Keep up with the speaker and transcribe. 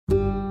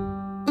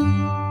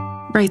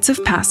Rites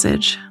of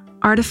passage,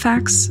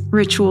 artifacts,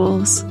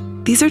 rituals,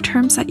 these are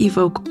terms that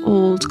evoke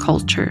old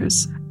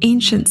cultures,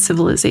 ancient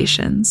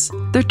civilizations.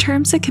 They're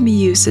terms that can be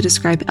used to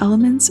describe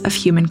elements of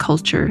human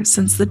culture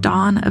since the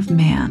dawn of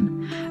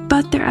man,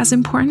 but they're as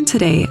important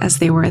today as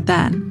they were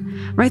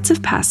then. Rites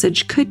of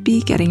passage could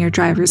be getting your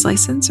driver's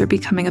license or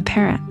becoming a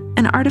parent,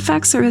 and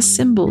artifacts are as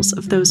symbols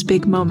of those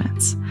big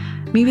moments.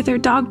 Maybe they're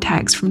dog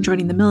tags from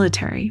joining the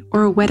military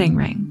or a wedding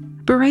ring.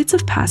 But rites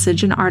of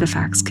passage and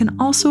artifacts can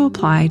also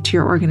apply to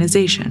your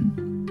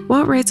organization.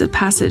 What rites of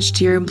passage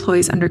do your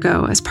employees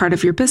undergo as part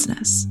of your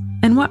business?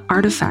 And what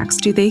artifacts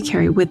do they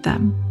carry with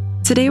them?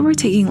 Today we're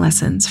taking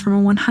lessons from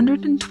a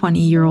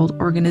 120-year-old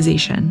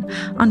organization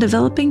on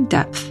developing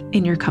depth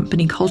in your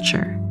company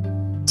culture.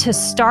 To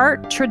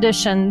start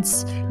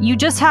traditions, you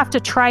just have to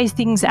try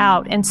things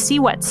out and see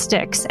what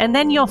sticks. And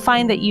then you'll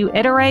find that you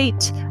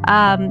iterate.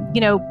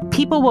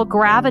 People will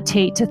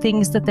gravitate to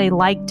things that they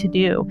like to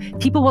do.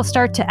 People will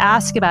start to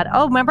ask about,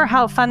 oh, remember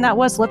how fun that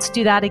was? Let's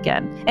do that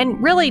again.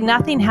 And really,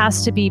 nothing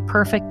has to be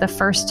perfect the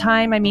first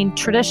time. I mean,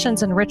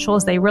 traditions and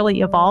rituals, they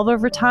really evolve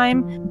over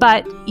time.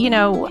 But,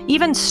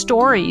 even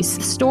stories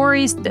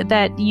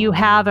that you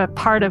have a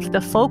part of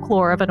the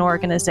folklore of an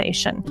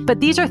organization. But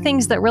these are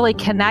things that really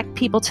connect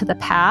people to the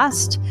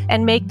past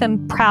and make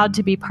them proud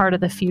to be part of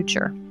the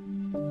future.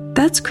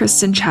 That's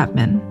Kristin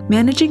Chapman,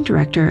 Managing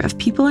Director of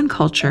People and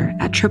Culture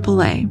at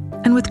AAA.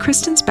 And with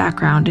Kristin's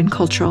background in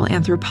cultural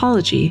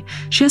anthropology,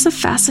 she has a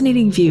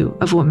fascinating view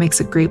of what makes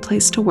a great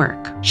place to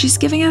work. She's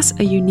giving us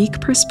a unique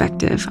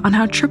perspective on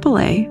how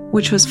AAA,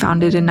 which was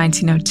founded in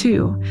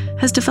 1902,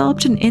 has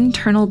developed an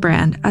internal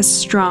brand as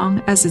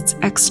strong as its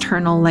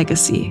external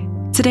legacy.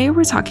 Today,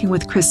 we're talking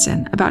with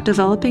Kristin about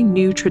developing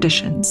new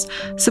traditions,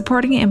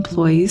 supporting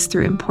employees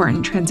through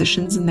important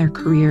transitions in their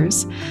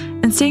careers,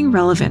 and staying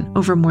relevant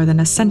over more than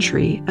a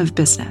century of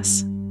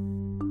business.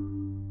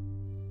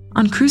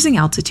 On Cruising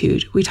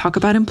Altitude, we talk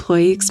about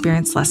employee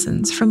experience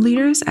lessons from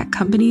leaders at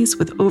companies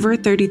with over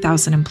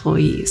 30,000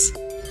 employees.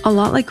 A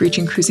lot like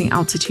reaching cruising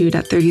altitude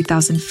at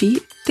 30,000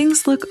 feet,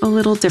 things look a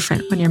little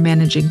different when you're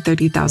managing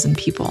 30,000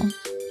 people.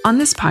 On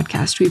this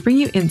podcast, we bring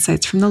you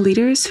insights from the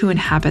leaders who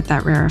inhabit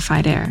that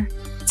rarefied air.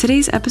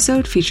 Today's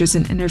episode features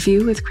an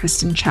interview with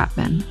Kristin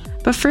Chapman.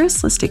 But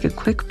first, let's take a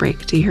quick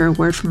break to hear a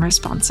word from our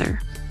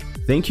sponsor.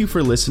 Thank you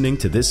for listening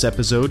to this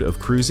episode of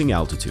Cruising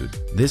Altitude.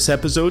 This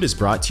episode is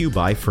brought to you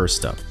by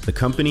First Up, the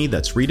company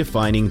that's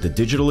redefining the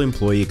digital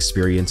employee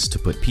experience to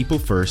put people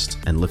first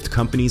and lift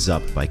companies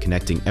up by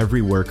connecting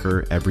every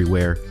worker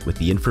everywhere with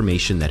the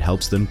information that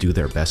helps them do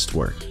their best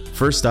work.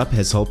 First Up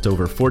has helped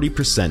over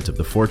 40% of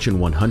the Fortune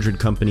 100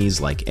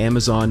 companies like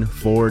Amazon,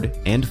 Ford,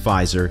 and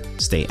Pfizer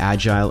stay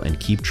agile and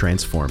keep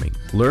transforming.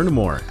 Learn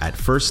more at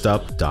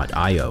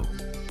firstup.io.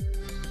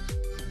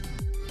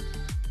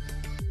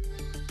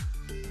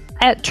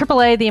 At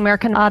AAA, the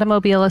American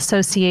Automobile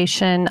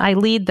Association, I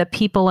lead the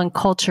people and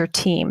culture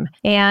team.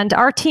 And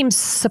our team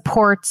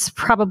supports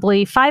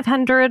probably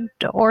 500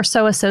 or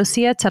so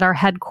associates at our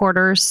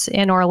headquarters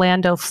in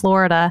Orlando,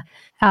 Florida.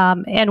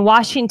 And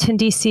Washington,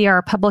 D.C.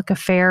 are public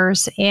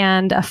affairs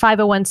and a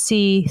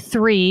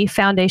 501c3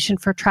 Foundation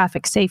for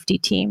Traffic Safety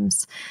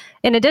teams.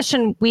 In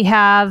addition, we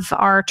have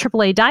our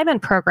AAA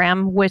Diamond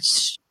program,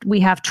 which we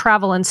have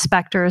travel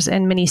inspectors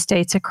in many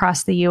states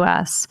across the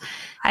U.S.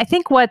 I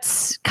think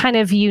what's kind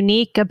of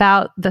unique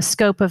about the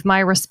scope of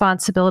my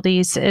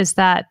responsibilities is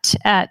that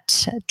at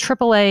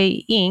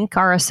AAA Inc.,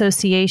 our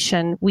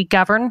association, we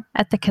govern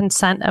at the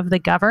consent of the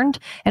governed.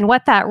 And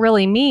what that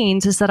really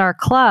means is that our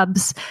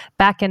clubs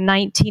back in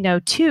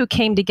 1902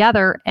 came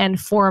together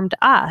and formed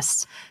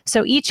us.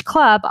 So each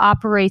club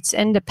operates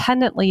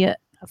independently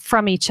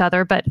from each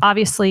other, but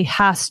obviously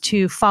has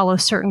to follow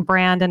certain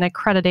brand and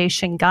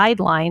accreditation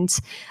guidelines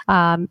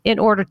in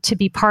order to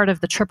be part of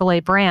the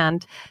AAA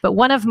brand. But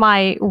one of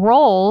my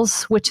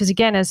roles, which is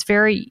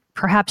very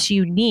perhaps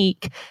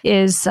unique,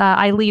 is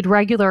I lead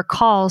regular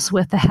calls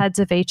with the heads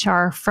of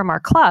HR from our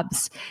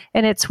clubs.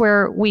 And it's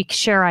where we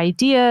share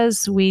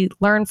ideas, we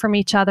learn from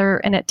each other,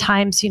 and at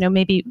times,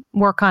 maybe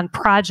work on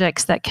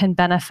projects that can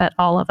benefit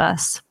all of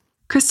us.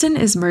 Kristin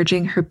is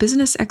merging her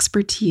business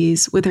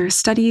expertise with her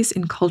studies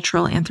in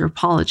cultural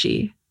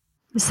anthropology.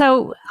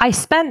 So I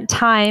spent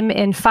time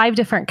in 5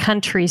 different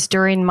countries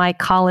during my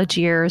college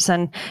years,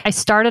 and I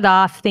started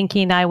off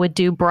thinking I would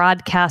do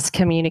broadcast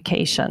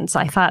communications.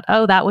 I thought,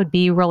 that would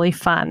be really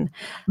fun.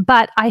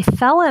 But I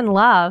fell in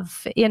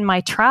love in my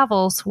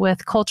travels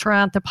with cultural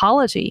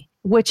anthropology,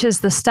 which is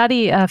the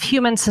study of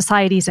human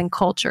societies and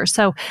culture.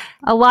 So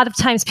a lot of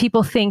times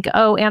people think,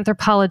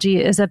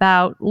 anthropology is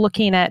about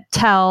looking at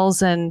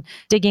tells and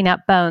digging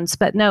up bones.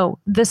 But no,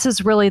 this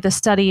is really the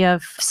study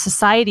of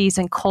societies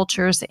and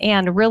cultures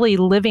and really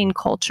living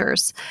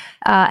cultures,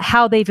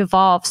 how they've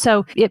evolved.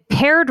 So it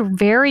paired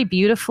very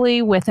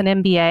beautifully with an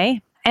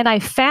MBA. And I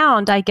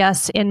found, I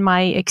guess, in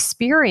my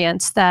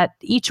experience that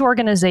each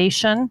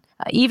organization,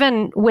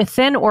 even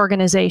within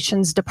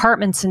organizations,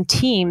 departments and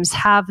teams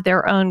have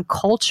their own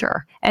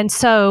culture. And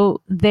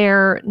so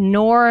their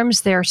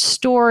norms, their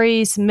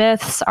stories,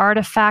 myths,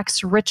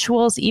 artifacts,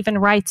 rituals, even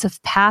rites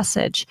of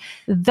passage,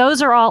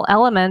 those are all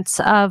elements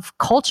of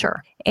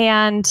culture.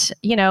 And,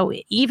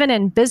 even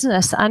in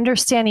business,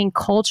 understanding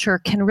culture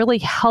can really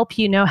help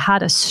you know how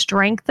to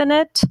strengthen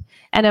it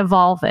and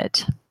evolve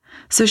it.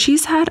 So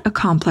she's had a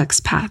complex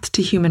path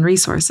to human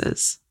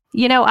resources.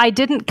 I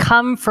didn't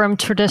come from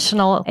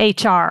traditional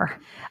HR.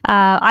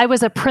 I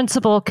was a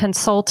principal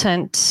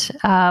consultant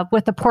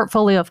with a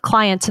portfolio of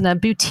clients in a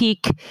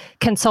boutique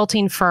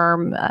consulting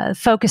firm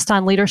focused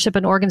on leadership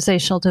and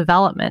organizational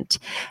development.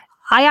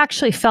 I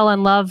actually fell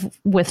in love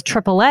with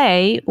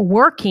AAA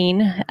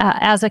working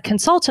as a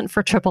consultant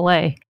for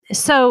AAA.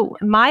 So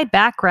my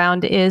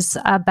background is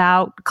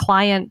about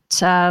client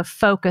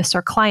focus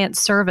or client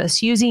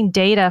service, using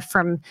data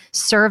from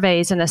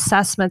surveys and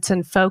assessments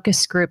and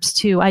focus groups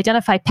to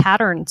identify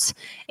patterns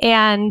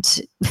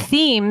and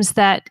themes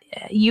that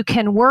you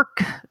can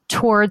work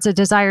towards a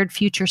desired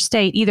future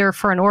state, either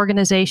for an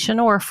organization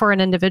or for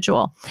an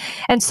individual.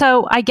 And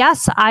so I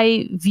guess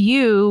I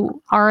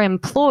view our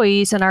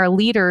employees and our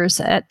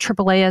leaders at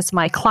AAA as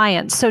my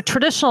clients. So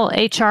traditional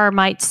HR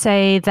might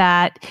say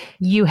that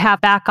you have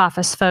back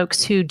office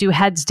folks who do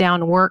heads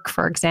down work,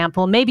 for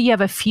example. Maybe you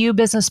have a few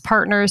business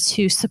partners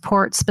who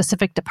support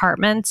specific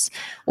departments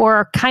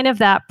or kind of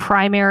that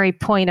primary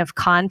point of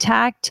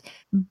contact.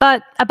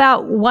 But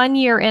about 1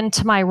 year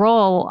into my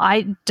role,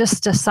 I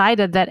just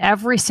decided that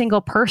every single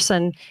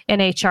person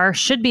in HR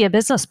should be a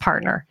business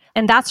partner.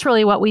 And that's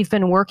really what we've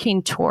been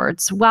working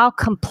towards. While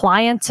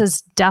compliance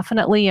is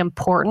definitely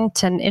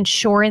important and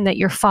ensuring that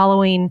you're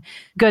following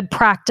good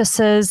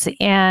practices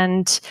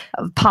and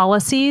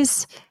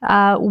policies,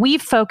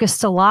 we've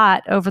focused a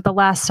lot over the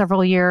last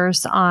several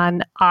years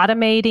on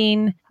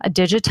automating,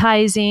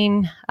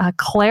 digitizing,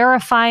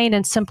 clarifying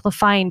and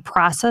simplifying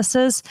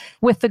processes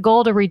with the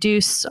goal to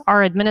reduce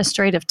our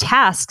administrative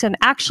tasks and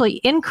actually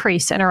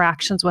increase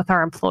interactions with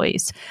our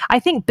employees. I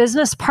think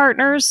business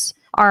partners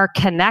are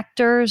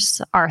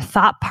connectors, are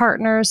thought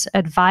partners,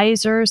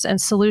 advisors,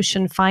 and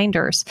solution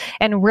finders.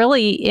 And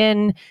really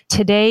in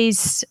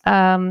today's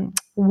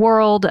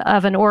world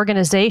of an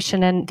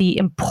organization and the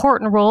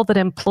important role that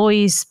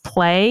employees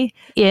play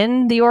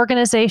in the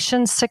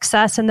organization's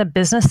success and the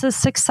business's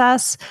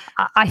success,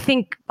 I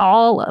think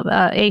all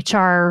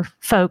HR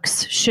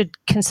folks should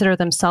consider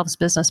themselves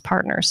business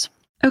partners.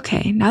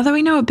 Okay, now that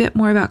we know a bit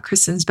more about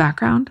Kristin's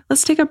background,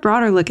 let's take a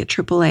broader look at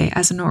AAA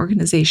as an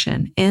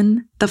organization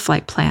in the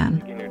flight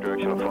plan. New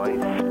direction of flight.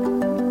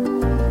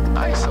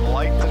 Nice and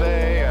light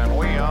today, and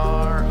we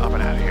are up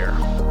and out of here.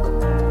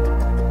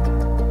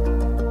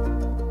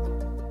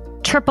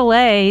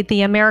 AAA,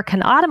 the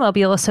American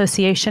Automobile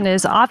Association,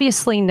 is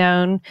obviously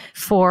known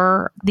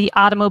for the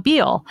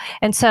automobile.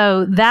 And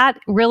so that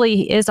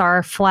really is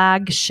our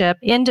flagship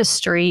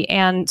industry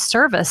and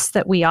service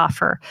that we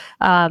offer,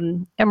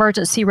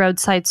 emergency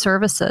roadside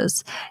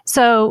services.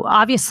 So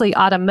obviously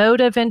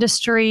automotive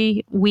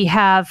industry, we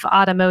have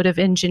automotive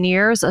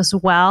engineers as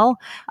well,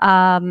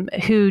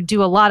 who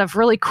do a lot of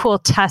really cool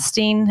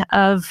testing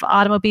of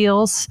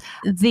automobiles.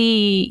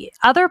 The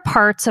other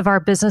parts of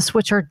our business,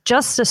 which are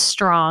just as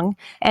strong,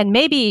 and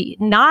maybe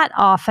not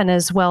often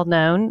as well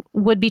known,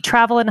 would be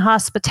travel and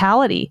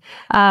hospitality.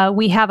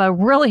 We have a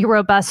really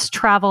robust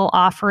travel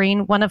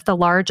offering, one of the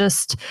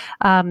largest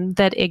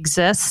that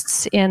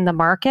exists in the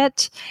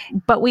market.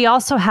 But we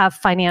also have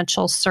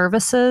financial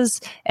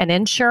services and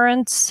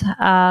insurance.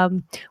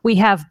 We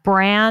have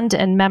brand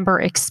and member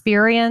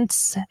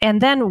experience. And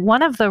then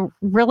one of the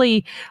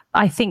really,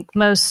 I think,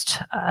 most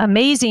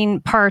amazing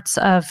parts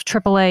of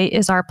AAA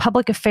is our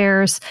public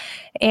affairs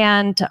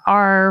and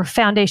our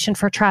Foundation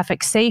for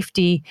Traffic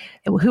Safety,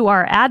 who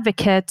are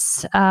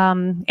advocates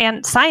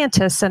and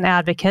scientists and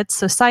advocates.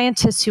 So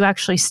scientists who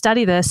actually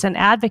study this and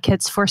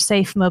advocates for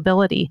safe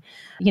mobility,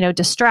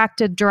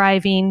 distracted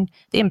driving,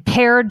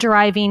 impaired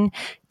driving.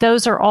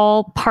 Those are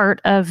all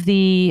part of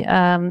the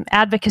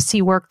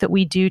advocacy work that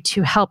we do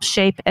to help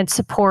shape and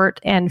support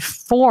and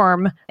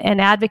form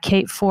and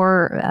advocate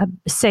for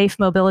safe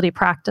mobility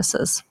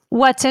practices.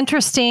 What's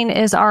interesting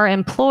is our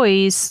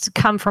employees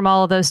come from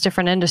all of those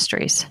different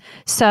industries.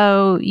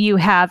 So you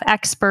have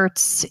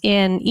experts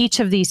in each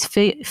of these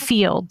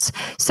fields.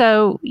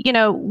 So,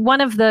 one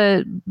of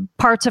the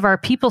parts of our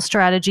people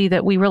strategy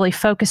that we really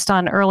focused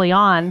on early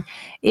on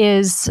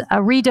is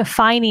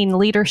redefining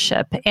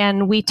leadership.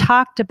 And we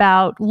talked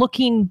about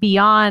looking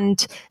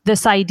beyond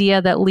this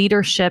idea that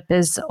leadership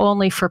is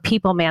only for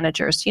people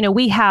managers.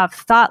 We have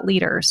thought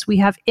leaders, we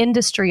have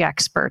industry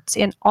experts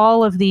in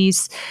all of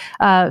these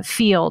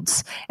fields.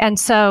 And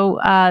so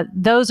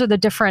those are the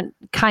different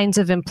kinds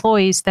of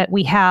employees that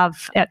we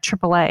have at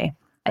AAA.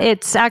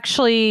 It's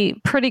actually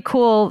pretty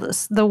cool,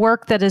 the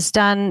work that is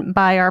done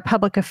by our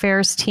public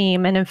affairs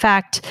team. And in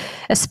fact,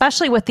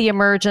 especially with the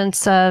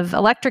emergence of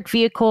electric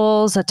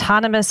vehicles,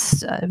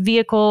 autonomous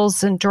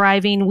vehicles, and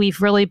driving,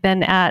 we've really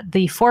been at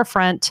the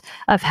forefront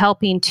of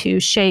helping to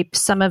shape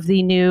some of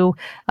the new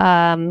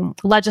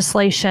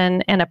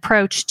legislation and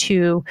approach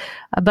to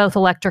both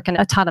electric and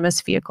autonomous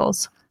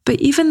vehicles. But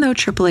even though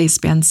AAA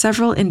spans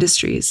several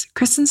industries,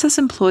 Kristin says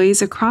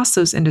employees across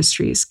those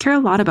industries care a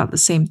lot about the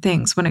same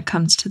things when it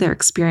comes to their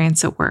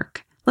experience at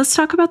work. Let's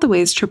talk about the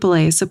ways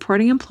AAA is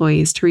supporting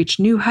employees to reach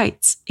new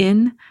heights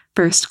in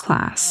first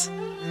class.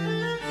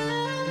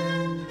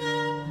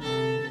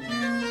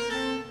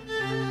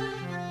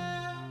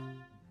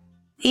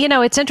 You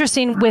know, it's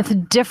interesting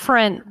with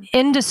different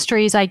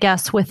industries, I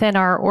guess, within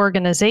our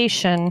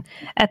organization.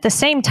 At the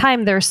same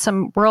time, there's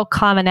some real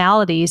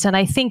commonalities. And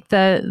I think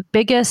the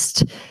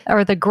biggest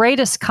or the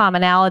greatest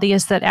commonality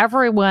is that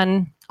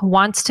everyone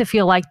wants to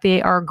feel like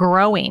they are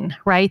growing,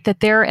 right?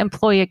 That their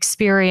employee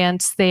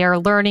experience, they are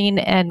learning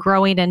and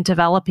growing and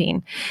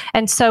developing.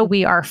 And so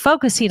we are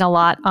focusing a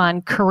lot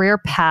on career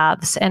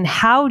paths and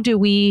how do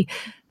we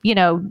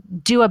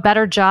do a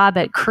better job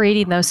at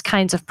creating those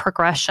kinds of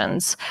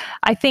progressions.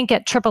 I think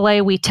at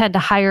AAA, we tend to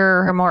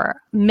hire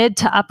more mid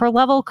to upper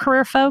level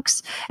career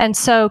folks. And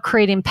so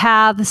creating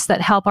paths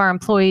that help our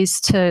employees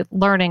to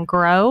learn and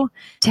grow,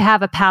 to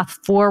have a path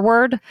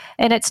forward.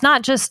 And it's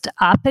not just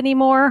up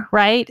anymore,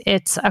 right?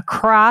 It's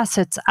across,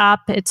 it's up,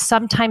 it's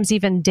sometimes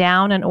even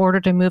down in order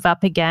to move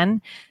up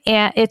again.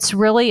 And it's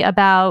really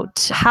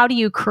about how do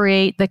you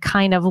create the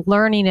kind of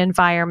learning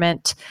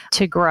environment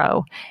to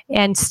grow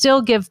and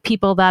still give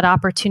people that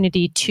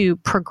opportunity to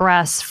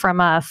progress from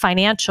a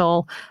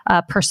financial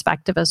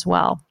perspective as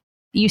well.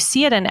 You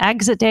see it in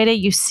exit data.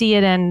 You see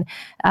it in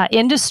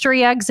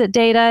industry exit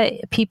data.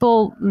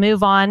 People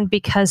move on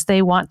because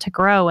they want to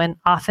grow, and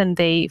often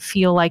they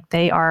feel like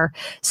they are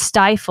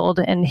stifled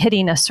and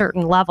hitting a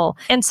certain level.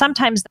 And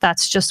sometimes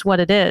that's just what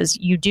it is.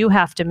 You do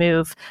have to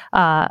move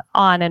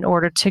on in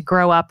order to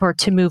grow up or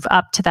to move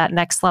up to that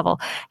next level.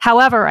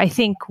 However, I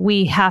think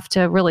we have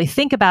to really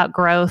think about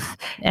growth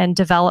and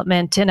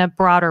development in a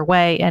broader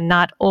way and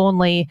not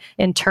only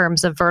in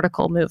terms of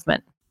vertical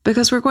movement.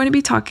 Because we're going to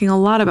be talking a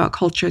lot about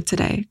culture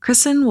today,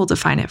 Kristin will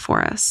define it for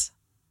us.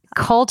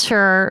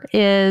 Culture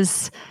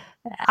is,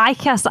 I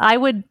guess I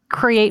would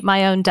create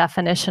my own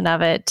definition of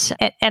it.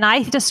 And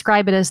I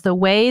describe it as the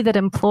way that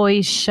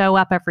employees show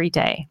up every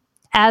day,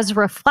 as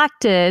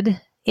reflected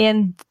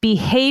in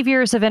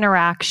behaviors of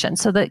interaction.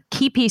 So the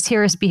key piece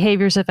here is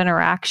behaviors of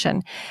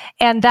interaction.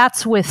 And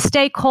that's with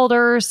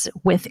stakeholders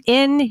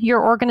within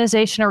your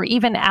organization or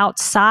even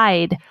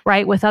outside,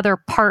 right, with other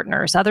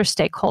partners, other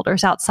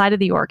stakeholders outside of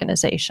the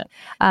organization,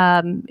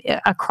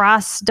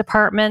 across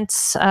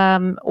departments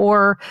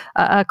or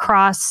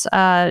across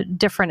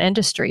different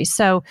industries.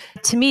 So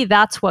to me,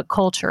 that's what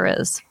culture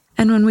is.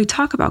 And when we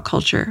talk about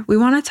culture, we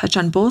want to touch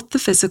on both the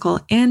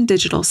physical and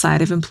digital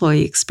side of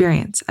employee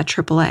experience at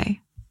AAA.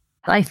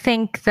 I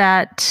think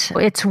that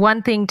it's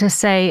one thing to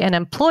say an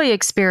employee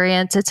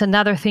experience. It's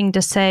another thing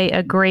to say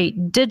a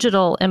great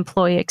digital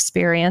employee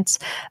experience.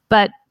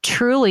 But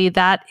truly,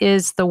 that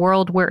is the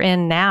world we're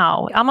in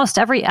now. Almost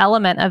every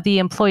element of the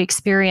employee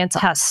experience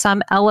has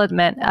some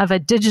element of a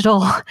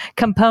digital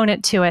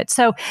component to it.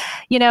 So,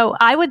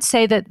 I would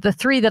say that the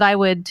three that I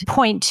would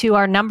point to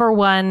are number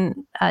one,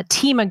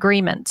 team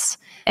agreements.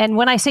 And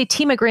when I say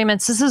team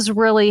agreements, this is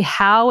really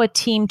how a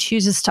team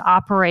chooses to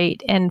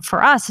operate. And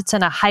for us, it's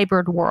in a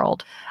hybrid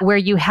world where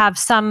you have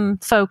some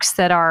folks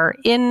that are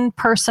in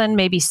person,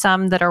 maybe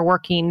some that are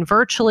working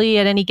virtually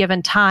at any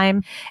given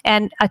time.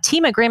 And a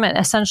team agreement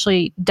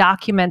essentially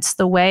documents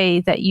the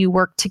way that you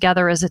work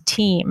together as a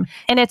team.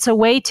 And it's a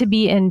way to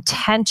be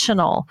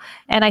intentional.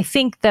 And I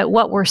think that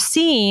what we're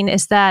seeing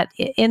is that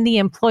in the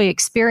employee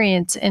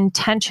experience,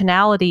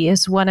 intentionality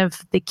is one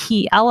of the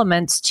key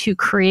elements to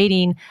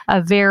creating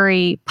a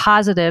very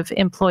positive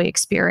employee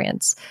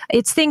experience.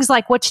 It's things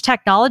like which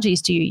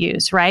technologies do you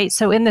use, right?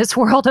 So in this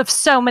world of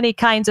so many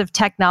kinds of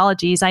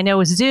technologies, I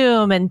know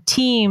Zoom and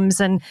Teams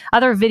and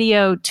other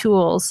video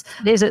tools.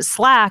 Is it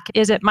Slack?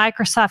 Is it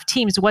Microsoft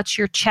Teams? What's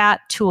your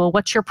chat tool?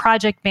 What's your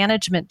project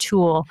management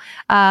tool?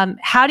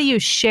 How do you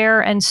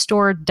share and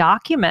store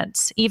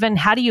documents? Even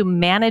how do you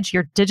manage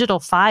your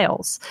digital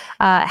files?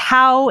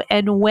 How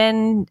and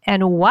when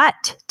and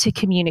what to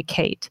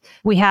communicate?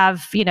 We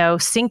have,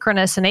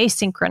 synchronous and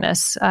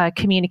asynchronous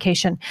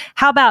communication.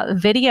 How about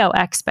video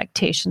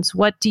expectations?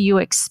 What do you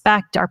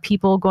expect? Are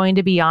people going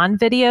to be on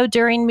video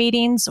during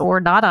meetings or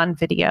not on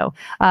video?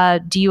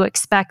 Do you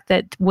expect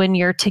that when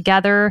you're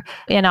together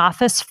in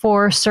office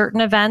for certain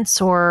events,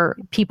 or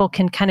people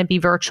can kind of be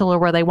virtual or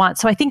where they want?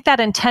 So I think that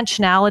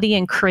intentionality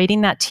in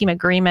creating that team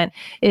agreement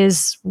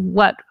is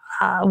what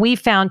we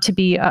found to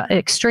be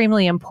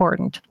extremely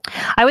important.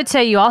 I would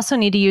say you also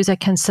need to use a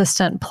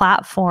consistent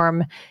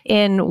platform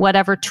in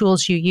whatever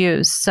tools you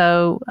use.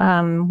 So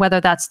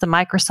whether that's the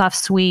Microsoft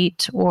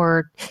Suite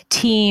or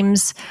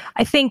Teams,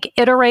 I think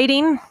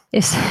iterating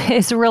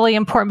is really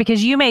important,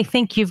 because you may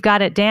think you've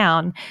got it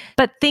down,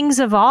 but things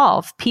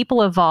evolve,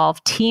 people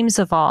evolve, teams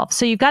evolve.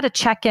 So you've got to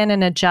check in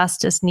and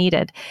adjust as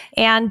needed.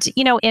 And,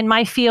 in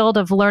my field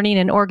of learning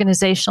and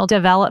organizational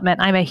development,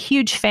 I'm a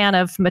huge fan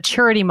of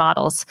maturity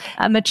models.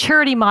 A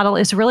maturity model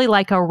is really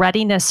like a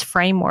readiness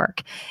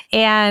framework.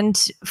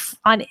 And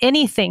on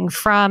anything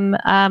from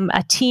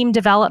a team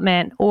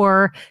development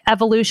or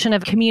evolution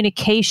of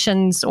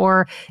communications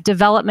or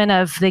development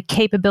of the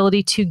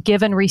capability to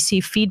give and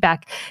receive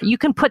feedback, you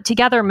can put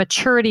together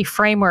maturity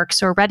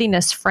frameworks or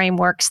readiness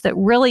frameworks that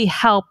really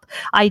help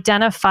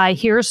identify,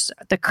 here's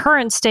the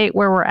current state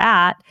where we're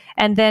at,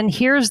 and then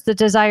here's the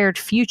desired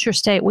future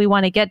state we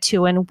want to get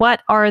to, and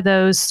what are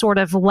those sort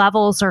of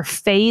levels or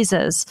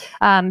phases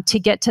to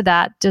get to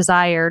that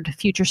desired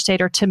future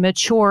state, or to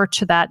mature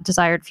to that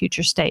desired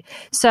future state.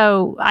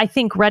 So I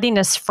think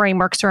readiness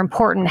frameworks are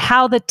important.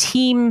 How the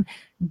team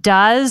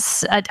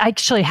does,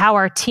 actually how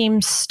our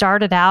team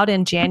started out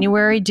in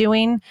January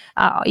doing,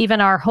 even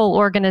our whole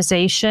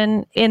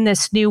organization in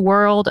this new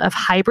world of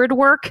hybrid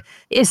work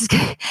is,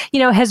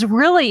 has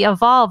really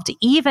evolved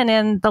even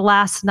in the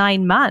last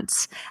 9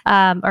 months,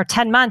 or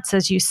 10 months,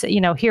 as you say,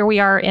 here we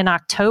are in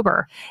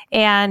October.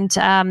 And,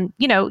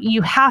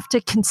 you have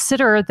to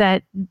consider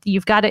that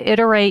you've got to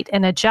iterate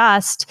and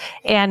adjust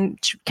and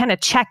kind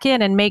of check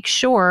in and make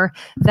sure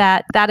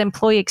that that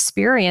employee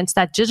experience,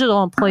 that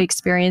digital employee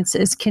experience,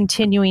 is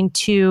continuing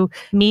to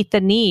meet the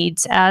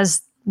needs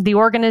as the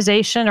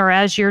organization or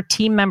as your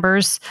team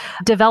members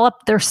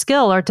develop their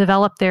skill or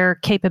develop their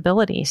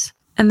capabilities.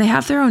 And they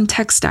have their own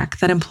tech stack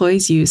that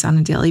employees use on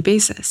a daily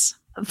basis.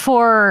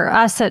 For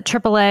us at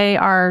AAA,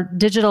 our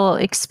digital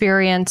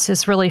experience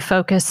is really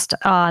focused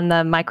on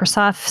the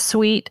Microsoft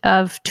suite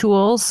of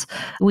tools.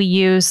 We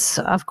use,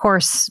 of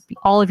course,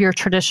 all of your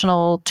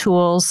traditional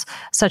tools,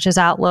 such as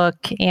Outlook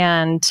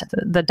and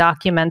the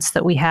documents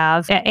that we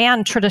have,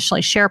 and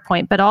traditionally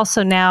SharePoint, but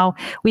also now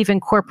we've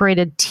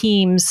incorporated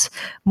Teams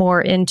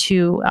more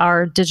into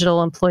our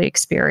digital employee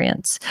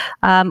experience.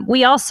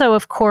 We also,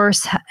 of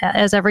course,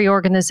 as every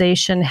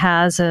organization,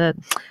 has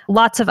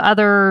lots of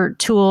other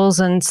tools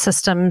and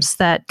systems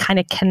that kind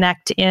of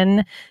connect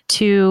in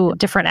to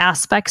different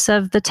aspects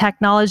of the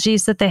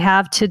technologies that they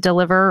have to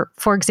deliver.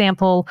 For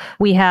example,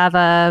 we have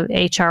a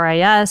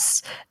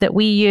HRIS that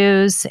we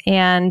use,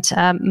 and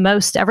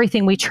most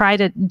everything we try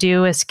to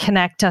do is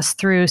connect us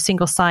through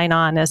single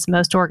sign-on, as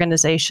most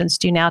organizations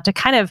do now, to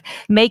kind of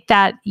make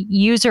that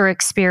user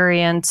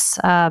experience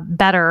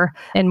better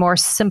and more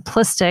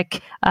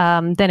simplistic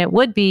than it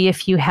would be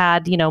if you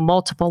had,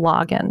 multiple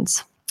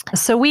logins.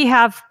 So we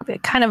have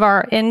kind of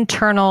our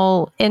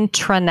internal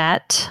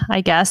intranet, I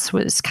guess,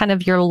 was kind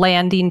of your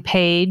landing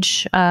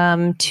page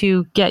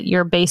to get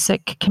your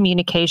basic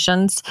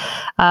communications.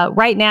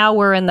 Right now,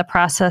 we're in the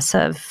process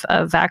of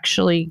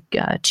actually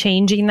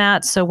changing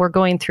that. So we're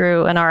going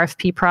through an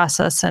RFP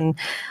process. And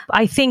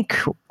I think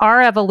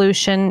our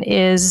evolution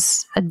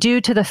is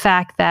due to the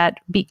fact that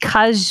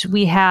because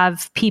we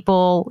have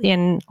people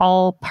in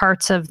all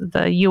parts of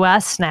the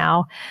U.S.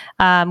 now,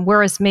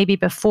 whereas maybe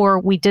before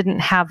we didn't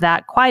have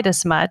that quite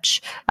as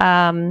much,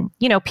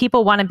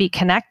 people want to be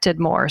connected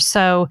more.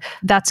 So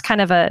that's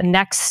kind of a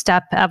next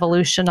step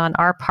evolution on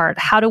our part.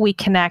 How do we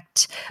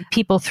connect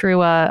people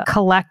through a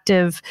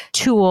collective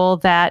tool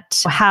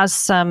that has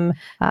some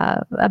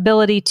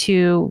ability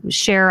to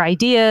share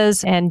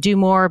ideas and do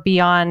more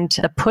beyond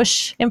the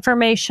push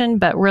information,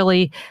 but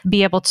really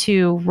be able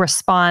to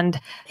respond?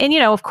 And,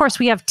 of course,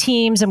 we have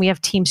teams and we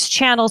have Teams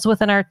channels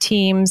within our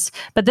teams,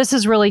 but this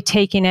is really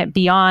taking it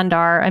beyond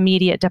our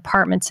immediate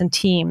departments and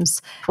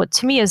teams. What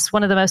to me is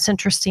one of the most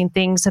interesting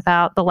things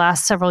about the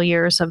last several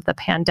years of the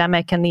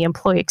pandemic and the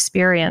employee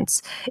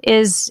experience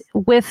is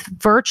with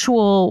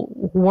virtual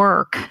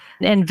work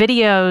and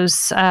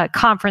videos,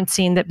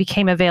 conferencing that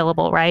became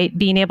available, right?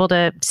 Being able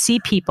to see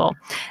people.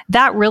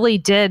 That really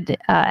did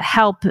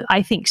help,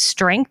 I think,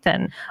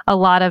 strengthen a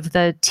lot of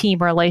the team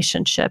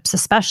relationships,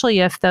 especially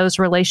if those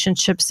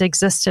relationships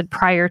existed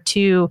prior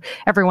to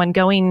everyone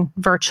going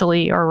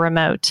virtually or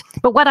remote.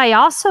 But what I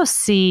also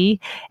see,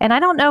 and I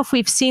don't know if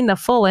we've seen the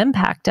full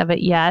impact of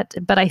it yet,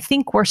 but I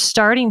think we're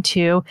starting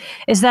to,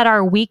 is that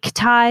our weak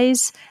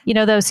ties,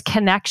 those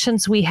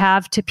connections we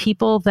have to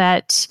people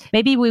that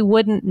maybe we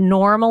wouldn't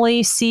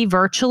normally see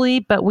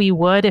virtually, but we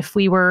would if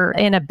we were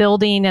in a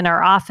building in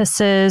our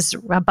offices,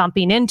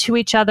 bumping into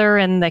each other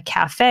in the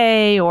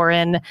cafe or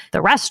in the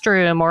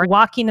restroom or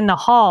walking in the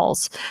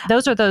halls.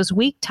 Those are those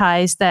weak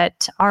ties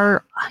that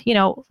are,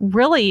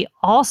 really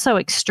also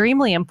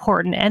extremely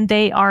important, and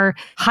they are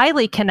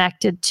highly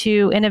connected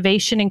to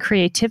innovation and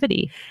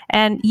creativity.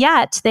 And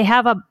yet they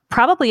have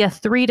probably a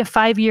 3 to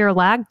 5 year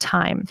lag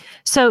time.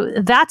 So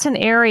that's an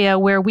area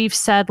where we've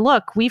said,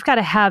 look, we've got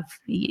to have,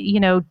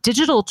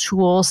 digital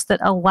tools that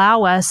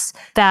allow us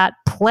that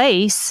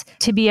place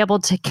to be able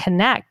to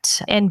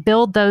connect and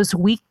build those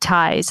weak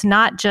ties,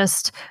 not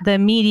just the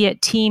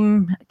immediate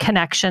team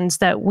connections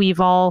that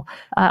we've all,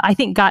 I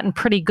think, gotten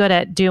pretty good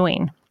at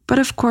doing. But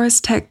of course,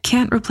 tech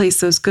can't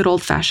replace those good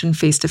old-fashioned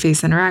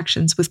face-to-face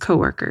interactions with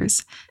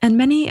coworkers, and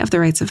many of the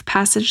rites of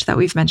passage that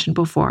we've mentioned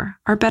before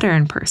are better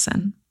in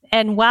person.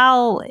 And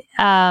while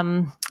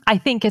I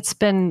think it's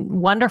been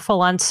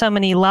wonderful on so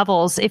many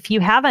levels, if you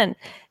haven't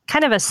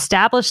kind of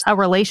established a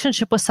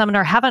relationship with someone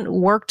or haven't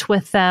worked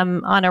with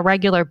them on a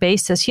regular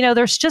basis,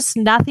 there's just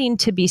nothing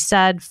to be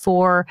said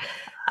for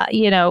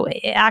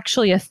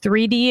actually a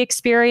 3D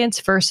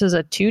experience versus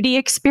a 2D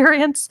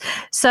experience.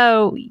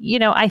 So,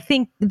 I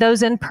think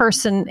those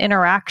in-person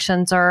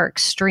interactions are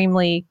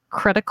extremely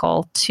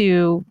critical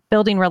to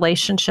building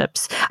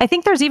relationships. I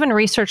think there's even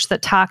research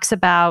that talks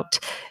about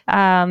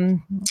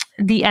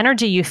the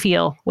energy you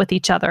feel with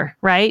each other,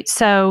 right?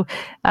 So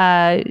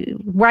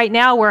right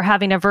now we're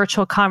having a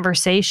virtual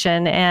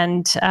conversation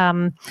and,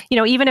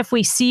 even if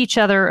we see each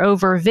other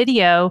over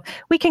video,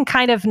 we can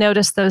kind of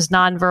notice those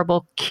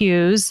nonverbal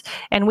cues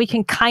and we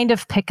can kind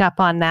of pick up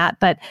on that.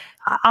 But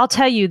I'll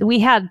tell you, we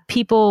had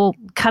people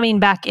coming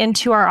back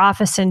into our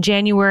office in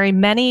January,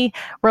 many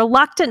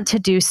reluctant to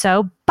do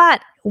so,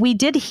 but we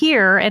did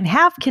hear and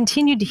have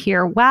continued to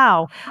hear,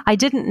 wow, I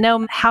didn't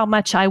know how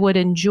much I would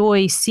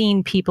enjoy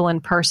seeing people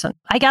in person.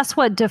 I guess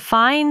what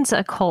defines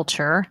a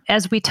culture,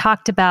 as we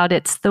talked about,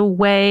 it's the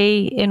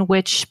way in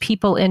which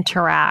people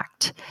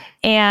interact.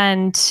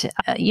 And,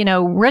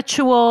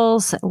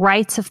 rituals,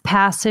 rites of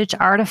passage,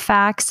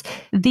 artifacts,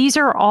 these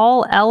are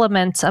all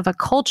elements of a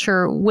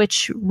culture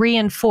which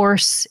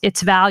reinforce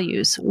its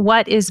values,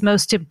 what is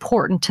most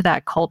important to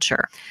that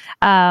culture.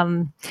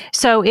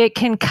 So it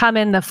can come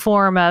in the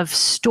form of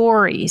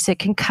stories. It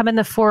can come in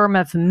the form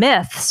of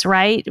myths,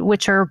 right?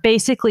 Which are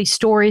basically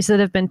stories that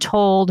have been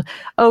told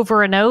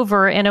over and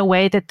over in a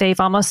way that they've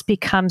almost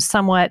become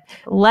somewhat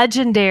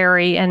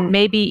legendary and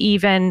maybe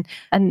even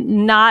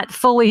not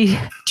fully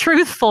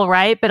truthful,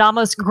 right? But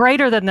almost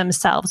greater than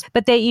themselves.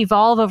 But they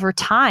evolve over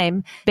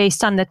time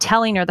based on the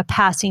telling or the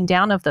passing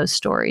down of those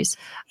stories.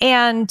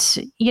 And,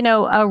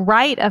 a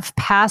rite of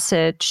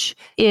passage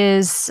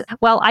is,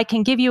 I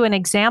can give you an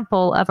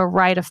example of a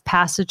rite of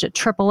passage at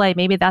AAA.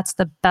 Maybe that's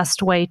the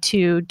best way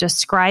to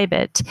describe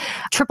it.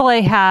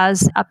 AAA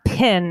has a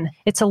pin.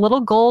 It's a little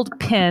gold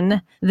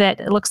pin that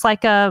looks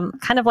like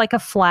kind of like a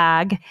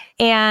flag.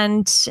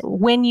 And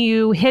when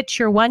you hit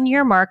your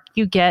 1-year mark,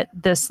 you get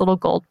this little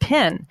gold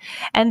pin.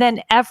 And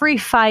then every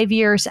 5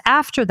 years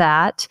after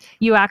that,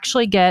 you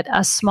actually get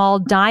a small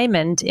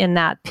diamond in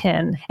that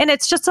pin. And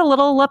it's just a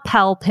little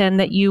lapel pin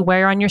that you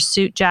wear on your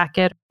suit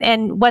jacket.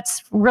 And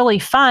what's really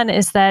fun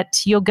is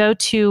that you'll go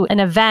to an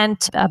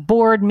event, a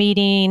board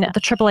meeting, the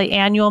AAA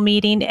annual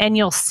meeting, and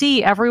you'll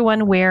see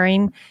everyone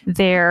wearing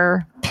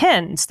their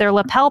pins, their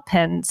lapel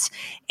pins.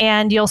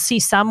 And you'll see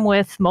some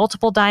with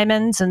multiple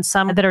diamonds and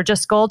some that are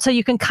just gold. So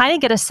you can kind of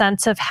get a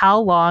sense of how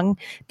long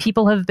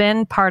people have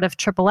been part of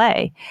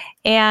AAA.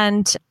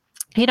 And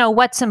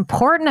what's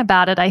important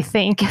about it, I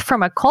think,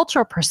 from a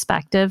cultural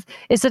perspective,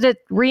 is that it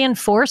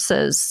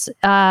reinforces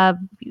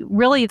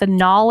really the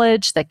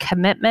knowledge, the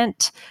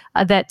commitment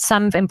that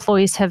some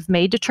employees have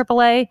made to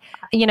AAA.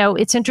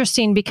 It's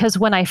interesting because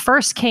when I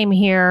first came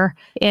here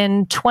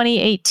in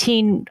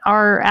 2018,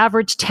 our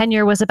average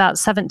tenure was about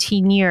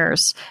 17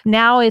 years.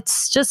 Now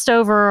it's just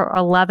over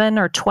 11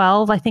 or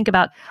 12, I think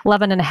about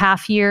 11 and a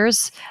half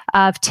years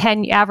of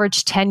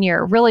average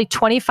tenure. Really,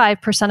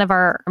 25% of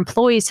our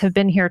employees have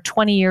been here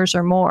 20 years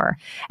or more.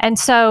 And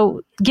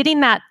so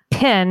getting that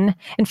pin,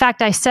 in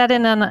fact, I sat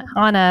in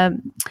on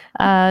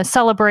a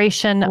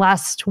celebration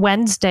last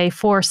Wednesday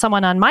for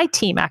someone on my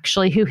team,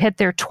 actually, who hit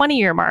their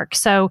 20-year mark.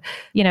 So,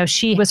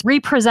 she was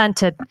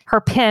represented,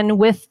 her pin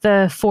with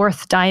the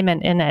 4th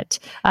diamond in it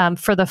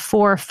for the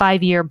 4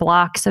 5-year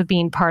blocks of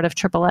being part of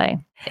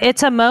AAA.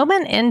 It's a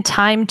moment in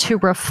time to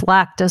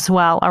reflect as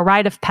well, a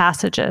rite of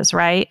passages,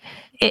 right?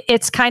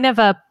 It's kind of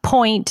a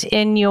point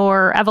in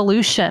your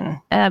evolution.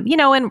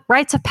 In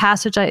rites of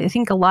passage, I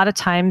think a lot of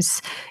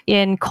times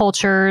in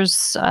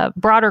cultures,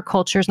 broader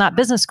cultures, not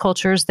business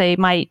cultures, they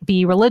might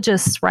be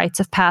religious rites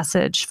of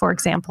passage, for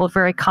example,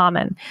 very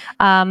common.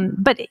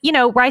 But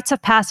rites of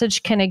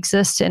passage can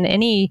exist in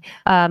any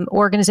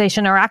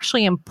organization, are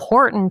actually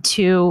important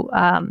to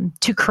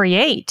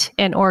create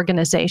in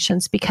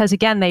organizations because,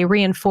 again, they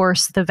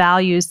reinforce the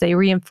values, they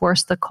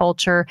reinforce the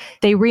culture,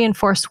 they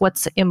reinforce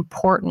what's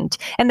important,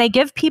 and they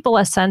give people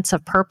a sense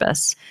of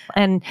purpose.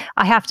 And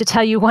I have to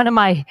tell you, one of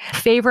my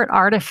favorite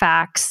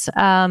artifacts,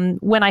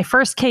 when I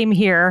first came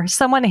here,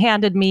 someone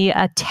handed me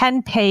a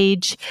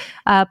 10-page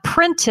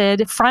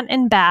printed front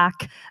and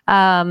back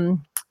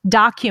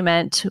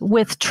document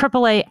with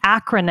AAA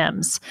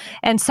acronyms.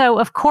 And so,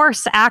 of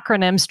course,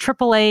 acronyms,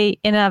 AAA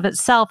in and of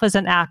itself is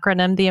an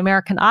acronym, the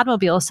American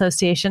Automobile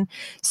Association.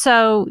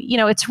 So,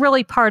 it's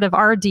really part of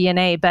our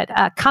DNA. But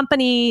a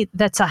company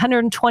that's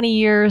 120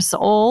 years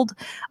old,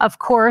 of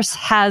course,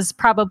 has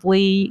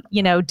probably,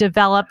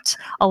 developed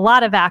a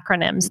lot of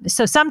acronyms.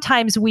 So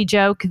sometimes we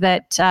joke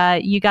that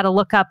you got to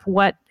look up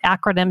what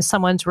acronym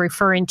someone's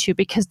referring to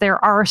because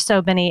there are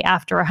so many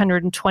after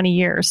 120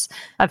 years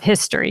of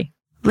history.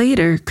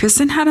 Later,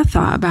 Kristin had a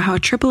thought about how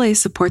AAA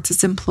supports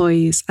its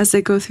employees as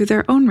they go through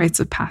their own rites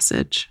of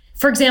passage.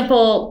 For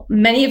example,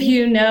 many of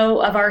you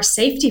know of our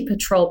safety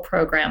patrol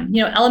program.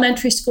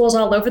 Elementary schools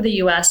all over the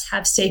U.S.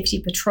 have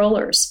safety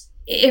patrollers.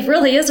 It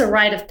really is a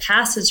rite of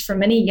passage for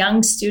many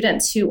young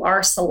students who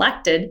are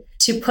selected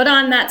to put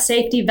on that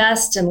safety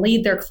vest and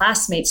lead their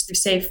classmates through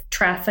safe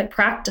traffic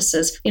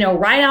practices,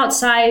 right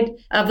outside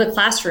of the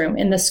classroom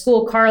in the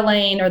school car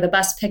lane or the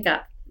bus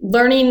pickup.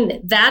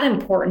 Learning that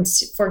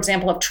importance, for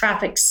example, of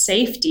traffic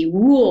safety,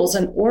 rules,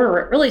 and order,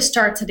 it really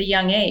starts at a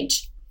young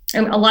age.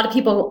 And a lot of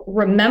people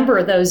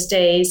remember those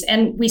days,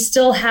 and we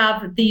still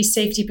have these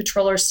safety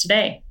patrollers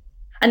today.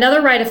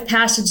 Another rite of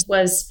passage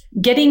was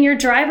getting your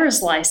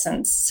driver's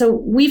license. So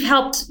we've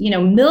helped,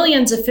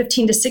 millions of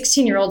 15 to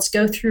 16-year-olds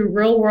go through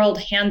real-world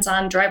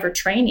hands-on driver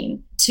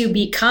training to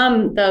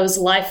become those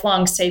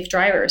lifelong safe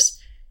drivers.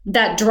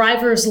 That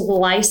driver's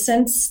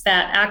license,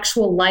 that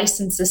actual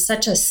license, is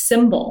such a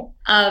symbol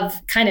of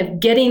kind of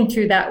getting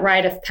through that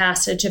rite of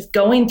passage, of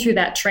going through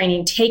that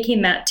training,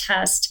 taking that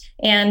test.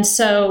 And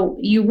so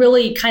you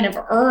really kind of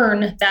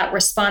earn that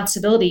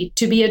responsibility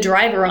to be a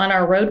driver on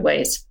our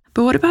roadways.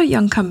 But what about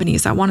young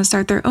companies that want to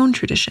start their own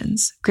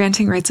traditions,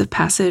 granting rites of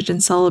passage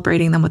and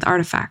celebrating them with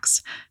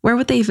artifacts? Where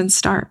would they even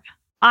start?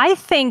 I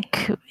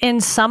think in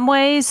some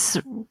ways,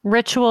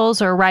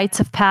 rituals or rites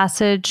of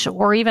passage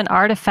or even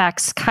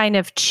artifacts kind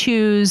of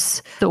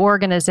choose the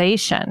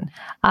organization.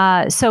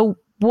 So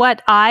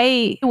what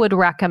I would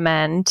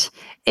recommend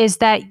is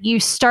that you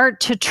start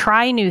to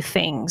try new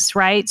things,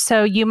 right?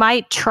 So you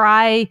might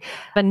try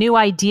a new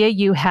idea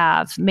you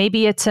have.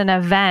 Maybe it's an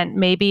event.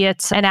 Maybe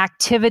it's an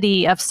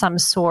activity of some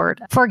sort.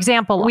 For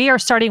example, we are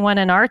starting one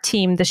in our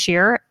team this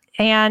year,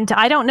 and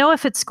I don't know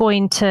if it's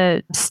going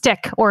to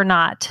stick or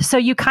not. So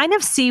you kind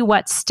of see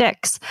what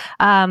sticks.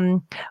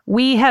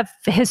 We have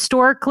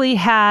historically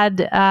had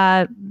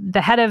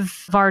the head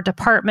of our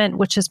department,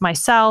 which is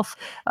myself,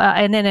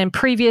 and then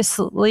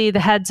previously the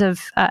heads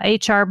of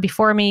HR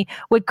before me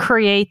would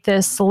create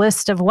this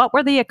list of what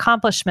were the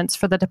accomplishments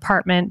for the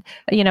department,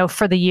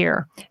 for the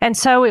year. And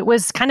so it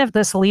was kind of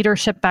this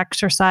leadership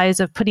exercise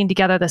of putting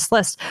together this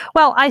list.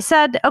 Well, I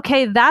said,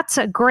 okay, that's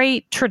a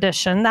great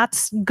tradition.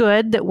 That's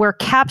good that we're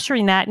capturing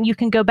that, and you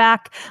can go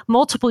back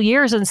multiple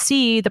years and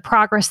see the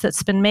progress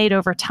that's been made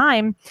over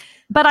time.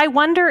 But I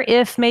wonder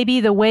if maybe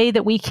the way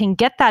that we can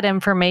get that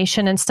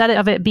information, instead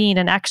of it being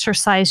an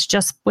exercise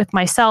just with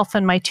myself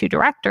and my two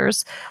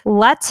directors,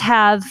 let's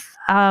have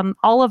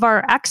all of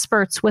our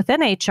experts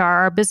within HR,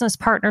 our business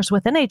partners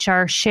within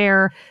HR,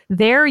 share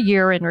their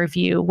year in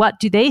review. What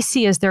do they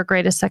see as their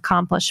greatest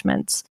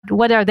accomplishments?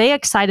 What are they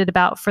excited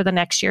about for the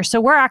next year? So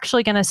we're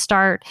actually going to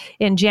start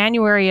in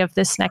January of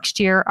this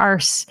next year, our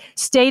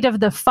State of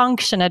the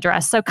Function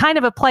address. So kind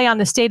of a play on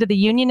the State of the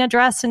Union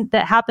address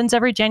that happens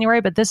every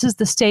January, but this is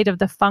the State of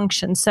the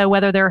Function. So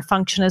whether their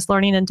function is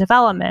learning and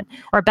development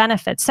or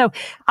benefits. So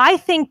I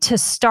think to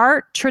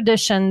start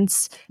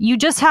traditions, you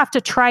just have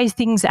to try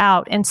things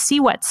out and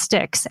see what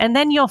sticks. And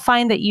then you'll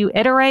find that you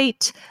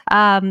iterate.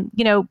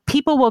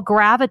 People will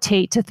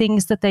gravitate to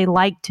things that they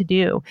like to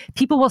do.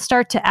 People will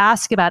start to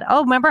ask about,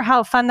 oh, remember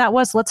how fun that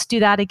was? Let's do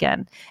that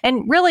again.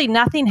 And really,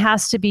 nothing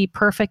has to be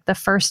perfect the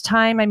first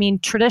time. I mean,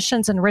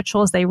 traditions and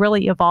rituals, they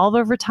really evolve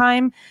over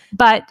time.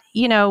 But,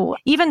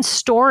 even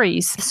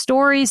stories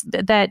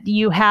that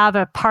you have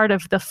a part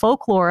of the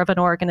folklore of an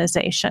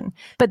organization.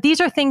 But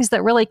these are things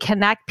that really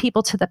connect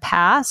people to the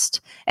past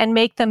and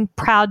make them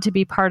proud to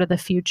be part of the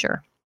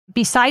future.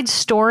 Besides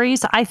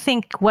stories, I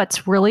think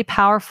what's really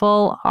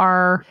powerful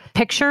are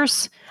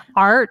pictures,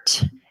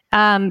 art,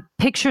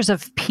 pictures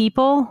of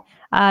people.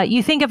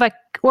 You think of an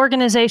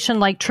organization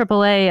like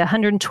AAA,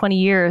 120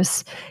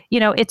 years,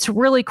 it's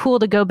really cool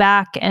to go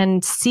back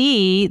and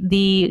see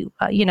the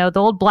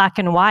old black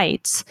and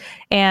whites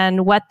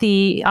and what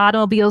the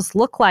automobiles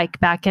look like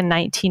back in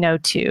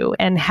 1902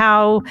 and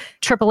how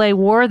AAA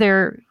wore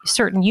their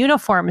certain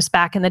uniforms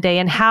back in the day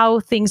and how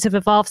things have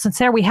evolved since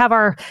there. We have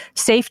our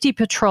safety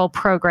patrol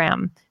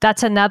program.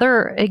 That's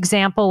another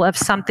example of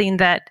something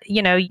that,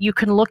 you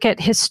can look at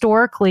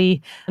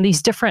historically,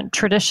 these different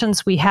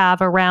traditions we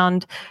have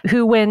around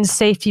who wins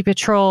safety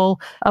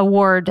patrol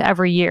award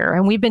every year.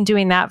 And we've been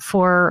doing that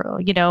for,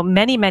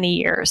 many, many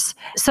years.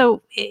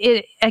 So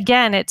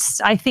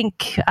I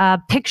think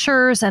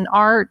pictures and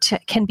art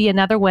can be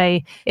another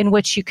way in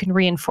which you can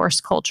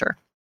reinforce culture.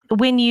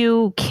 When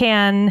you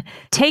can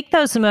take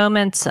those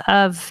moments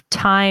of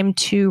time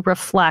to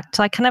reflect,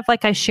 like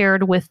I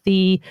shared with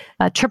the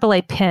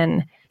AAA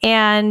pin,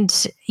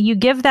 and you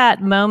give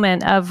that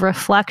moment of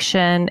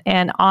reflection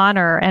and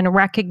honor and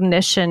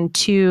recognition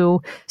to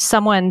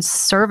someone's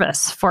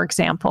service, for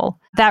example,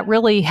 that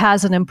really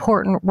has an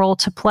important role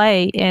to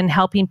play in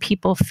helping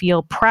people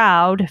feel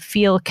proud,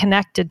 feel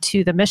connected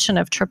to the mission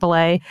of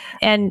AAA.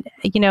 And,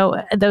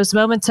 those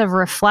moments of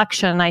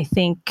reflection, I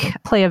think,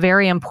 play a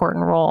very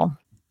important role.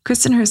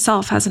 Kristin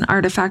herself has an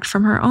artifact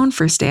from her own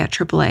first day at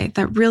AAA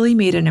that really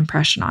made an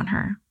impression on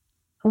her.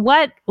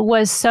 What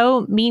was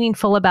so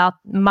meaningful about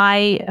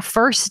my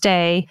first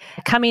day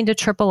coming to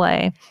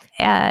AAA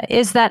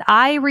is that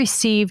I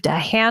received a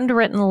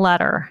handwritten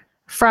letter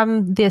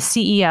from the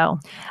CEO.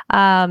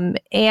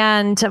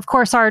 And of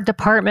course, our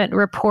department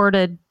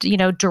reported,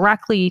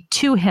 directly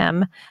to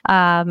him.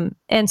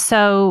 And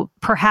so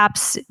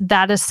perhaps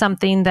that is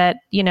something that,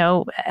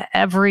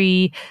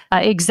 every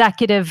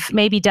executive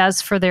maybe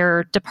does for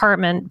their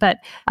department. But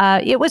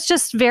it was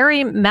just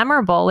very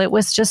memorable. It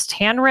was just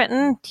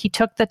handwritten. He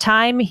took the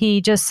time.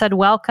 He just said,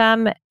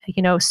 welcome.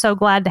 So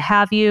glad to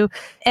have you.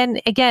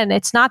 And again,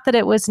 it's not that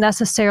it was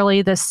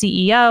necessarily the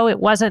CEO.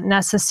 It wasn't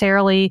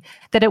necessarily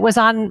that it was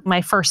on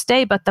my first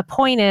day. But the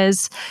point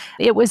is,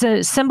 it was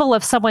a symbol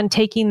of someone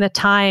taking the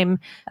time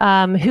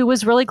who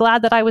was really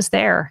glad that I was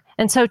there.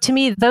 And so to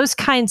me, those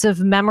kinds of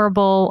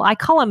memorable, I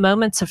call them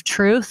moments of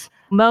truth,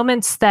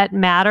 moments that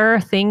matter,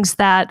 things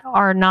that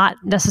are not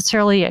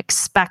necessarily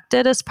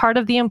expected as part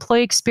of the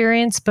employee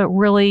experience, but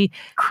really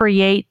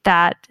create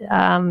that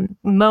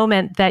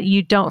moment that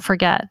you don't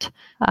forget.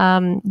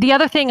 The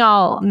other thing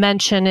I'll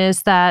mention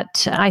is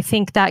that I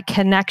think that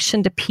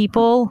connection to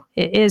people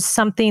is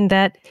something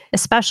that,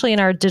 especially in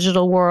our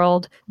digital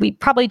world, we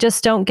probably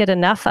just don't get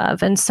enough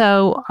of. And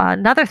so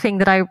another thing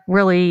that I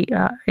really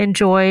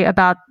enjoy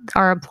about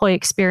our employee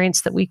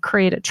experience that we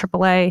create at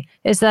AAA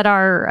is that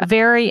our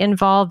very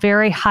involved,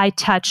 very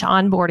high-touch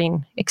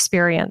onboarding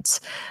experience,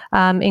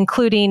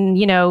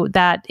 including,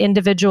 that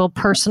individual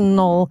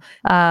personal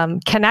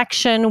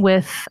connection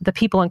with the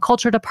people and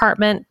culture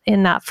department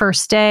in that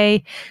first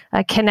day,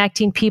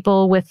 connecting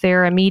people with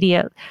their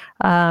immediate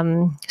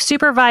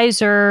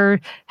supervisor,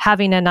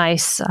 having a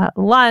nice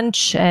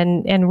lunch,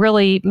 and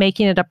really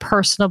making it a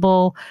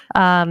personable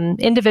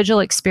individual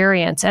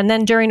experience. And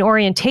then during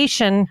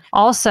orientation,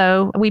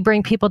 also, we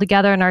bring people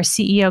together, and our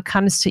CEO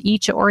comes to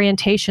each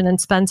orientation and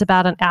spends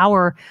about an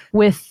hour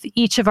with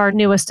each of our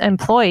newest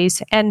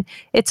employees. And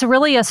it's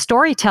really a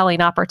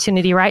storytelling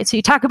opportunity, right? So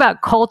you talk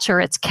about culture,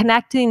 it's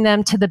connecting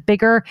them to the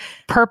bigger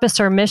purpose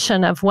or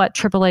mission of what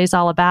AAA is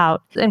all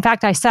about. In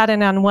fact, I sat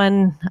in on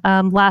one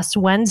last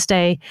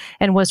Wednesday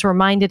and was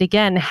reminded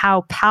again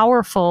how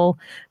powerful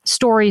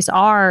stories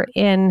are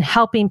in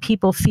helping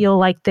people feel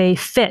like they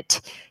fit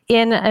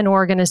in an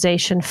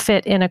organization,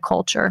 fit in a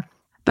culture.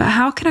 But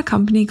how can a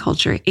company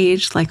culture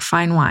age like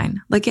fine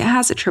wine, like it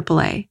has at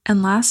AAA,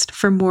 and last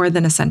for more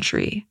than a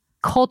century?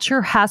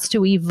 Culture has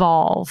to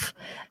evolve.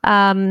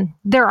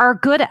 There are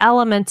good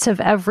elements of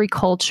every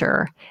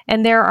culture,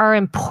 and there are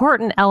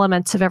important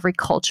elements of every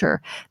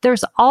culture.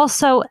 There's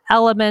also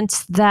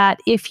elements that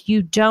if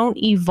you don't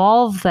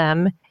evolve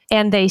them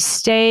and they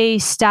stay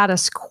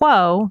status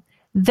quo,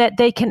 that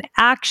they can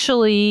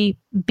actually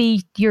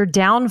be your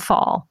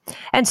downfall.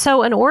 And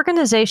so an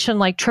organization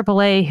like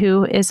AAA,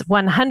 who is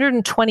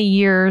 120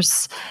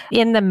 years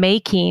in the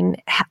making,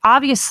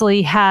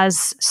 obviously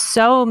has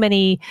so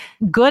many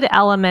good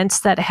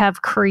elements that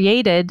have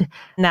created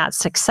that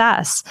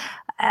success.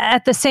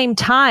 At the same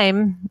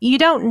time, you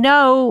don't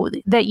know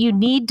that you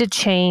need to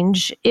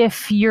change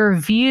if your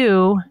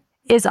view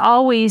is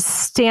always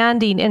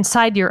standing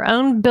inside your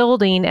own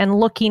building and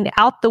looking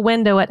out the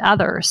window at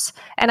others.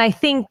 And I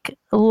think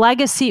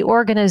legacy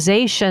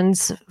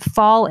organizations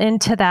fall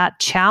into that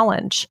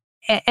challenge.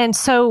 And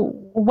so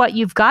what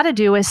you've got to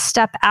do is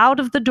step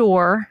out of the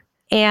door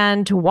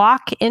and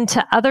walk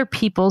into other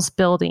people's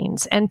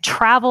buildings and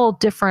travel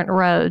different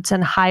roads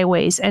and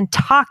highways and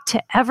talk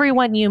to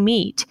everyone you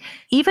meet,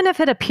 even if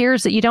it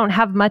appears that you don't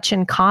have much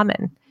in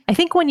common. I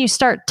think when you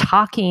start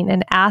talking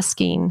and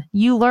asking,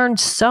 you learn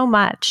so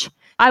much.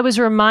 I was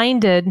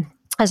reminded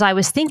as I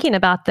was thinking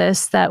about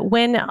this that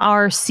when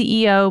our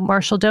CEO,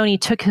 Marshall Doney,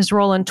 took his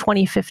role in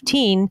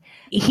 2015,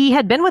 he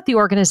had been with the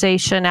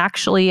organization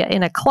actually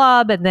in a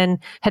club and then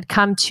had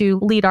come to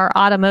lead our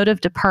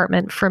automotive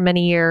department for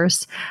many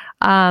years.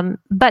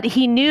 But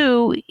he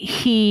knew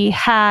he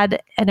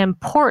had an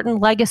important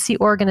legacy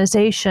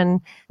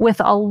organization with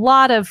a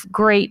lot of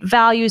great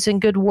values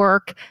and good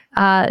work,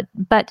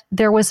 but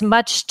there was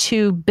much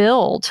to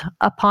build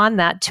upon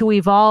that, to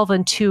evolve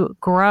and to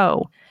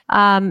grow.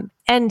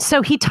 And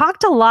so he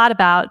talked a lot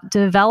about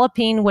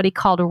developing what he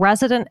called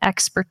resident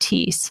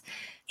expertise.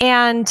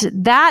 And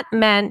that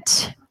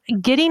meant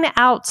getting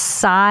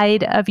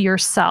outside of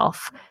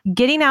yourself,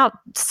 getting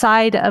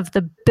outside of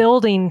the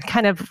building,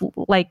 kind of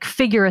like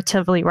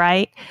figuratively,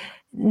 right?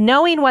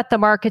 Knowing what the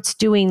market's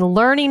doing,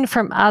 learning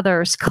from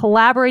others,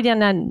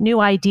 collaborating on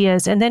new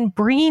ideas, and then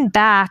bringing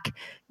back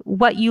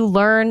what you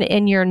learn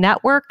in your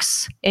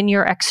networks, in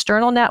your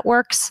external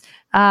networks,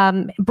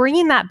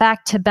 bringing that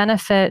back to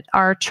benefit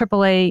our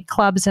AAA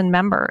clubs and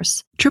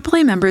members.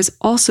 AAA members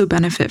also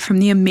benefit from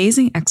the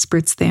amazing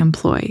experts they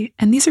employ,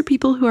 and these are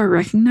people who are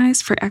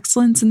recognized for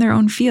excellence in their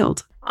own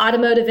field.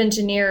 Automotive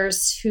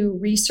engineers who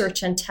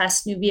research and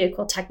test new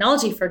vehicle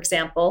technology, for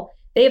example,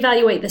 they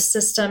evaluate the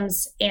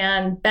systems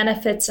and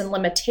benefits and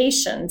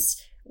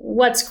limitations.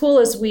 What's cool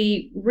is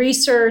we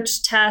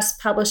research, test,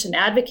 publish, and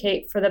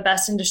advocate for the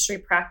best industry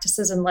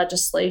practices and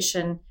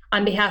legislation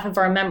on behalf of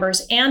our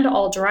members and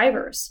all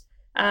drivers.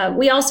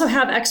 We also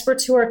have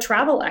experts who are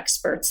travel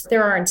experts.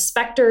 There are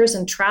inspectors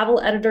and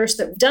travel editors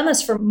that have done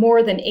this for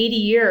more than 80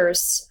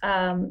 years,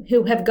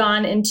 who have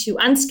gone into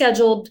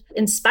unscheduled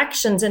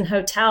inspections in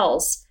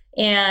hotels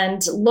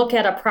and look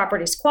at a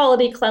property's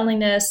quality,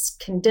 cleanliness,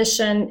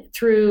 condition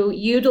through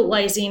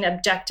utilizing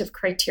objective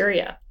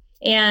criteria.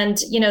 And,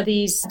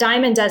 these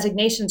diamond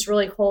designations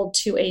really hold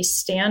to a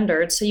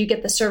standard. So you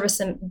get the service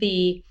and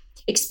the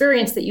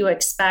experience that you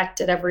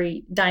expect at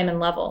every diamond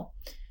level.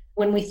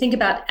 When we think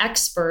about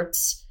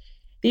experts,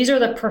 these are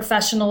the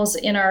professionals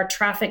in our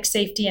traffic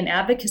safety and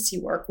advocacy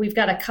work. We've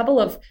got a couple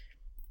of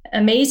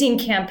amazing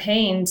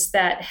campaigns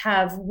that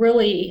have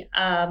really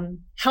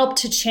helped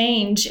to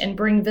change and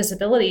bring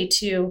visibility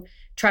to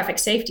traffic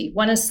safety.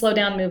 One is Slow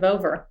Down, Move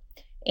Over.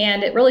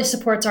 And it really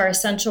supports our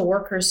essential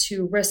workers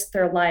who risk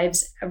their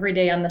lives every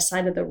day on the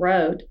side of the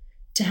road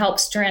to help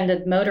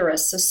stranded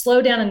motorists. So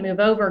Slow Down and Move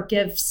Over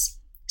gives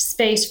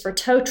space for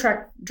tow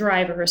truck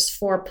drivers,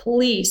 for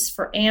police,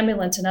 for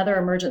ambulance and other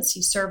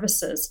emergency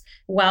services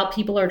while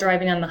people are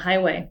driving on the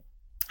highway.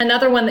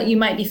 Another one that you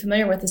might be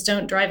familiar with is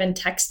Don't Drive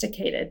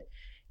Intoxicated.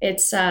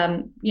 It's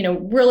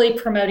really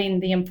promoting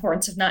the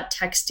importance of not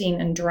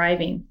texting and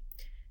driving.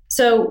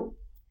 So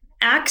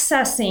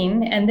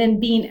accessing and then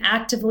being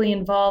actively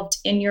involved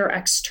in your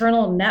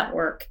external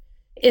network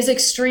is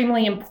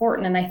extremely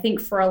important. And I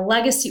think for a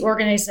legacy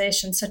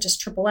organization such as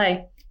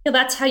AAA,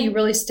 that's how you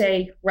really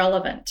stay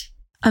relevant.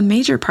 A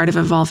major part of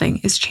evolving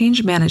is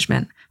change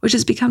management, which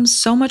has become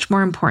so much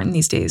more important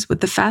these days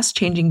with the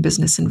fast-changing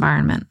business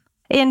environment.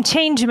 In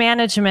change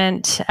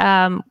management,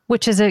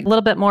 which is a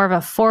little bit more of a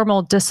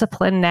formal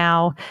discipline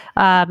now,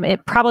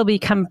 it probably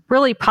become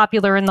really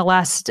popular in the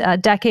last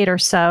decade or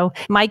so.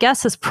 My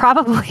guess is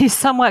probably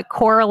somewhat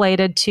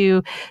correlated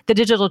to the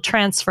digital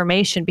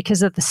transformation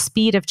because of the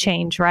speed of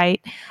change,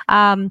 right?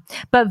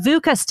 But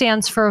VUCA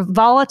stands for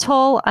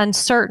volatile,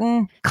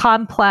 uncertain,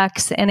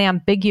 complex, and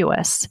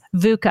ambiguous.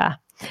 VUCA.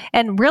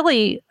 And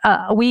really,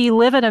 we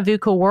live in a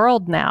VUCA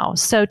world now,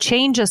 so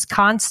change is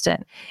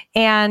constant.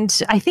 And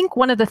I think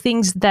one of the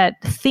things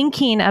that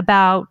thinking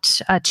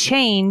about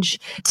change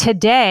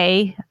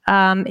today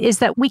is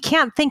that we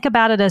can't think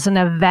about it as an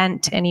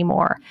event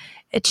anymore.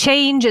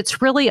 Change,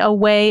 it's really a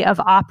way of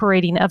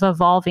operating, of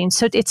evolving.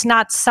 So it's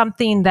not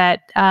something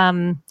that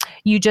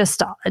you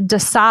just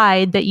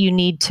decide that you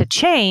need to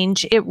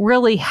change. It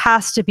really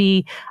has to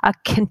be a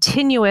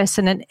continuous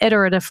and an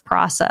iterative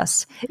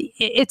process.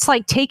 It's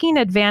like taking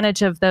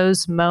advantage of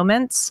those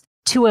moments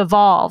to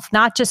evolve,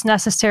 not just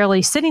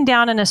necessarily sitting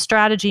down in a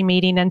strategy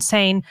meeting and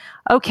saying,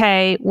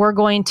 okay, we're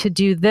going to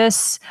do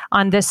this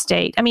on this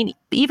date. I mean,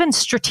 even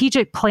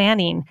strategic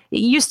planning, it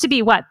used to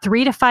be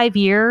 3 to 5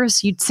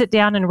 years, you'd sit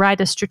down and write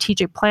a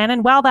strategic plan.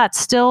 And while that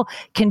still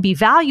can be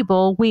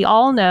valuable, we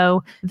all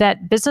know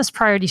that business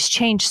priorities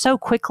change so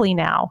quickly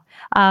now.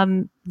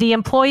 The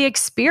employee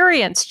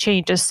experience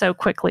changes so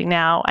quickly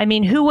now. I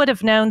mean, who would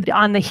have known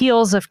on the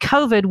heels of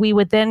COVID, we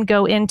would then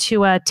go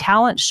into a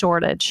talent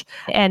shortage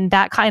and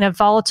that kind of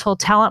volatile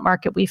talent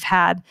market we've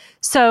had.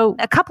 So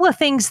a couple of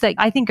things that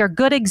I think are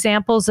good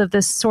examples of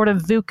this sort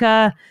of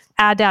VUCA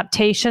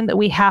adaptation that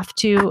we have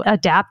to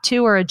adapt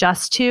to or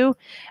adjust to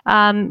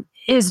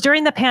is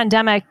during the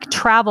pandemic,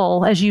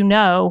 travel, as you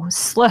know,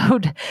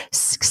 slowed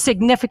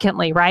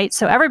significantly, right?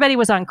 So everybody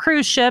was on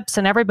cruise ships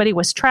and everybody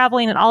was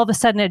traveling and all of a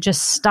sudden it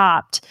just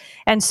stopped.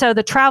 And so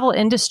the travel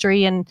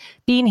industry, and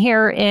being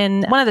here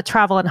in one of the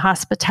travel and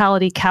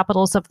hospitality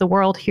capitals of the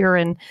world here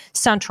in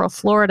Central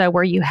Florida,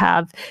 where you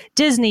have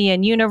Disney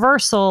and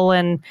Universal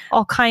and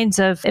all kinds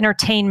of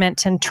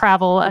entertainment and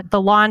travel, the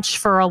launch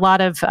for a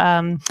lot of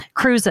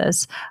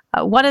cruises.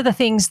 One of the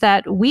things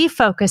that we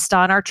focused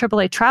on, our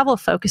AAA Travel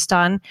focused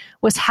on,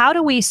 was how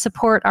do we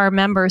support our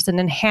members and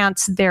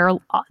enhance their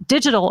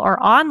digital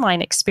or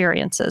online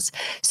experiences?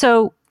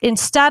 So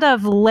instead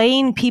of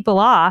laying people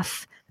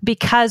off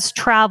because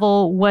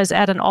travel was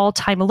at an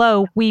all-time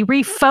low, we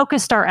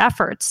refocused our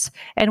efforts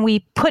and we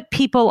put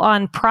people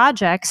on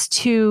projects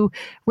to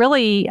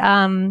really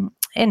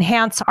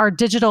enhance our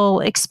digital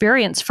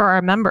experience for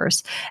our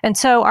members. And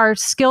so our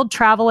skilled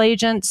travel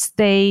agents,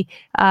 they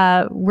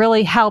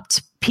really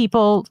helped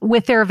people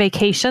with their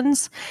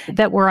vacations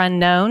that were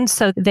unknown.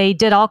 So they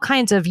did all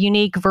kinds of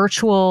unique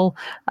virtual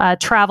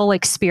travel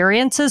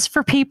experiences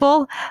for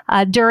people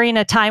during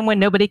a time when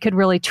nobody could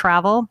really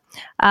travel.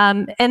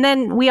 And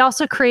then we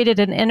also created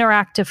an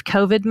interactive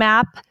COVID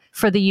map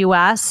for the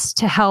U.S.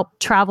 to help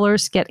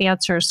travelers get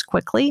answers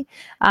quickly.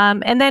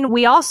 And then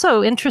we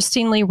also,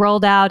 interestingly,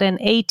 rolled out an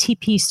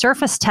ATP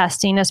surface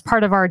testing as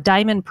part of our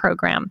Diamond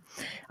program.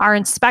 Our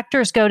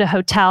inspectors go to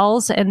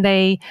hotels and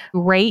they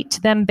rate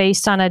them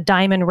based on a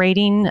diamond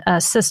rating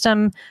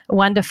system,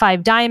 1 to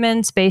 5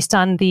 diamonds, based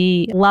on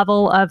the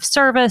level of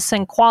service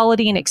and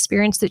quality and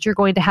experience that you're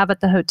going to have at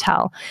the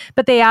hotel.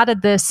 But they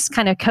added this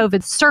kind of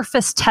COVID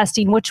surface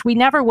testing, which we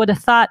never would have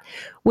thought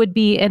would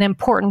be an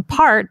important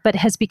part, but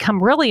has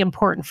become really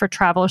important for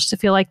travelers to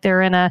feel like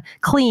they're in a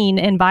clean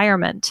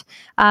environment.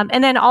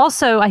 And then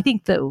also, I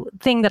think the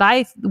thing that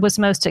I was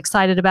most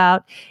excited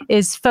about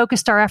is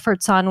focused our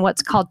efforts on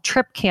what's called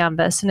Trip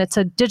Canvas. And it's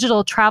a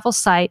digital travel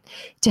site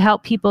to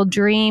help people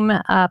dream,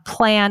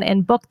 plan,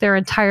 and book their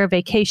entire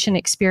vacation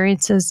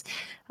experiences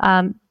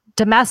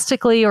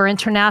domestically or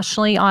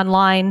internationally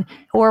online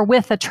or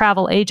with a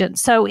travel agent.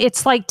 So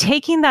it's like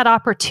taking that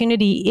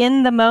opportunity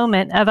in the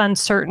moment of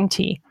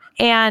uncertainty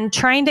and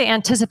trying to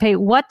anticipate,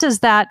 what does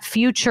that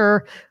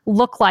future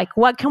look like?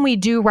 What can we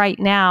do right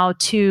now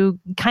to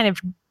kind of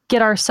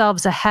get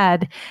ourselves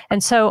ahead?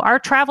 And so our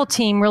travel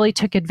team really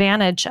took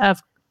advantage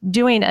of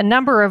doing a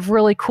number of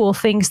really cool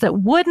things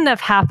that wouldn't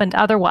have happened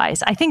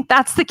otherwise. I think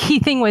that's the key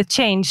thing with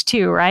change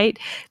too, right?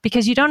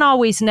 Because you don't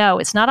always know.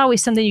 It's not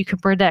always something you can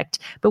predict.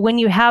 But when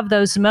you have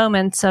those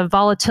moments of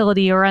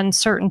volatility or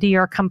uncertainty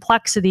or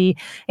complexity,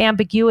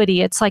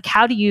 ambiguity, it's like,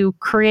 how do you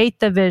create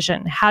the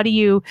vision? How do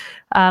you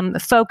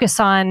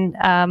focus on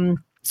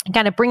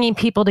kind of bringing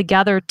people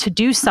together to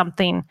do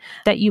something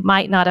that you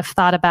might not have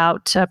thought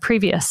about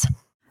previous?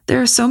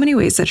 There are so many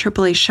ways that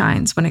AAA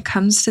shines when it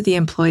comes to the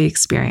employee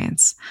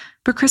experience,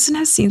 but Kristin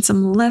has seen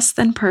some less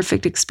than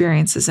perfect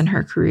experiences in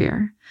her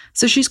career.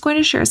 So she's going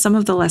to share some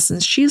of the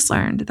lessons she's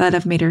learned that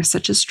have made her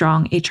such a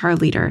strong HR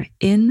leader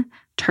in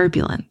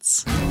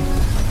turbulence.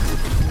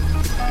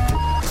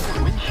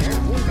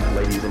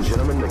 Ladies and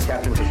gentlemen, the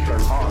captain has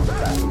turned on the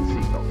fasten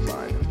seatbelt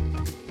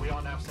sign. We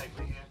all now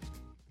safely here.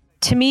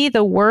 To me,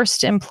 the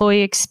worst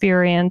employee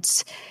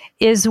experience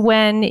is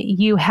when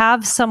you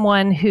have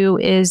someone who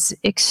is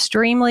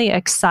extremely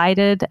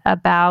excited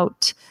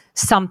about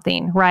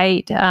something,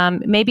 right?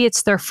 Maybe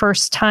it's their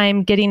first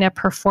time getting a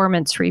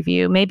performance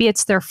review. Maybe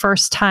it's their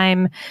first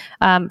time,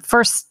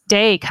 first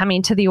day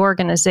coming to the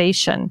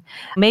organization.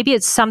 Maybe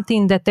it's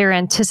something that they're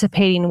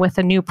anticipating with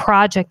a new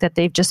project that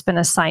they've just been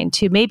assigned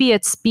to. Maybe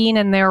it's being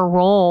in their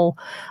role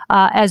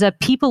as a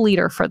people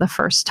leader for the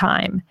first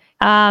time.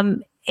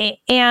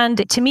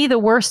 And to me, the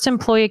worst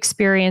employee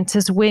experience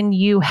is when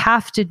you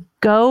have to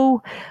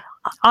go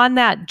on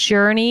that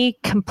journey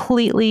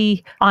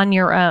completely on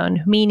your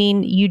own,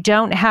 meaning you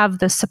don't have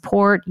the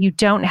support, you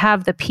don't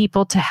have the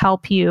people to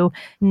help you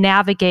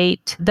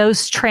navigate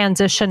those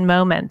transition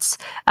moments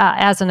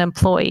as an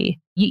employee.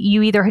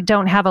 You either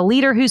don't have a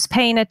leader who's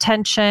paying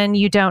attention,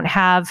 you don't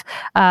have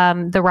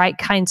the right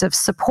kinds of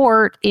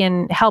support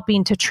in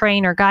helping to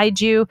train or guide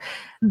you.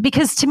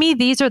 Because to me,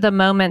 these are the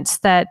moments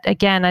that,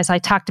 again, as I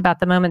talked about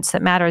the moments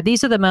that matter,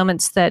 these are the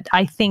moments that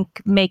I think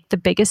make the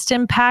biggest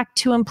impact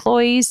to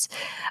employees.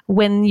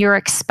 When you're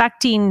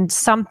expecting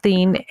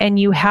something and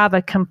you have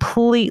a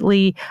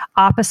completely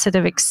opposite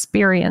of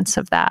experience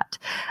of that.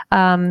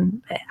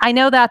 I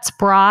know that's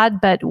broad,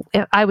 but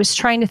I was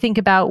trying to think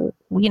about,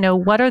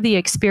 what are the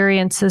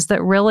experiences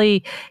that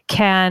really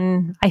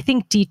can, I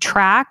think,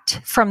 detract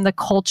from the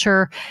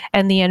culture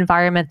and the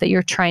environment that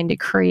you're trying to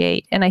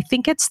create. And I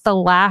think it's the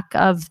lack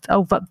of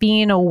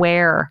being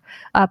aware,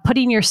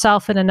 putting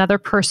yourself in another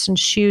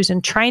person's shoes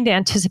and trying to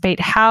anticipate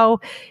how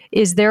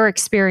is their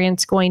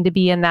experience going to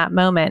be in that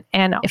moment.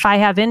 And if I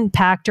have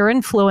impact or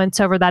influence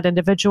over that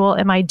individual,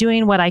 am I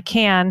doing what I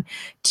can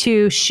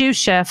to shoe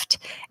shift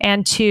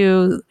and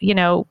to,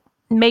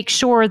 make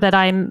sure that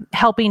I'm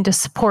helping to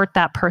support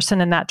that person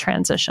in that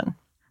transition?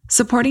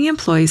 Supporting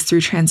employees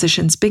through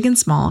transitions big and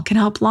small can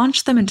help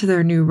launch them into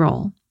their new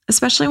role,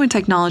 especially when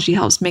technology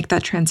helps make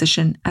that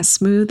transition as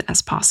smooth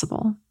as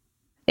possible.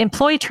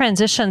 Employee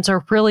transitions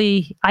are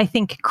really, I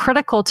think,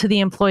 critical to the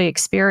employee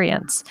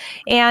experience.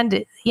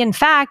 And in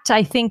fact,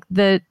 I think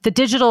the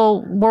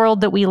digital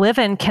world that we live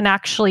in can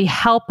actually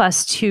help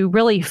us to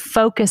really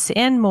focus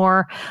in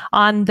more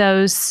on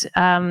those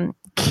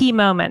key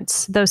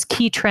moments, those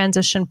key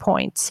transition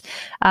points,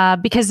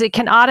 because it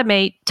can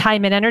automate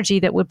time and energy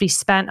that would be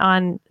spent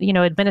on,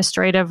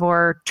 administrative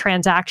or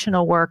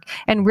transactional work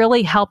and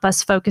really help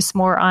us focus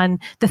more on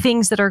the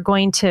things that are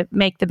going to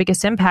make the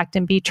biggest impact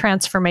and be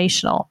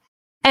transformational.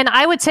 And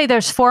I would say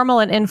there's formal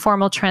and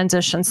informal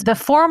transitions. The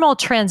formal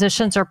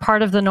transitions are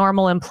part of the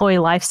normal employee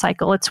life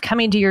cycle. It's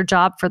coming to your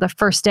job for the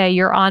first day,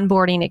 your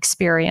onboarding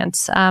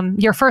experience,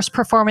 your first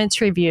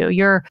performance review,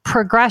 your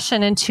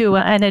progression into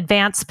an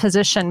advanced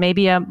position,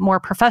 maybe a more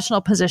professional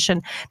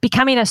position,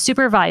 becoming a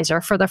supervisor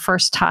for the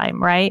first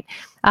time, right?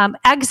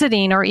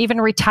 Exiting or even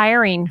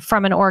retiring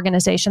from an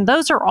organization.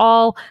 Those are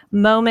all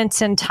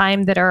moments in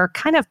time that are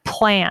kind of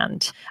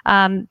planned,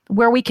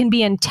 where we can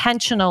be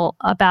intentional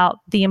about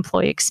the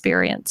employee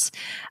experience.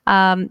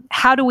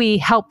 How do we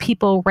help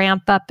people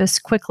ramp up as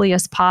quickly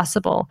as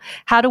possible?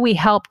 How do we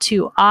help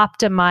to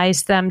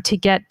optimize them to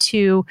get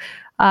to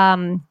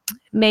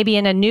maybe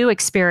in a new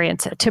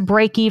experience to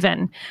break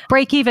even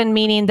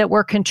meaning that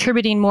we're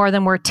contributing more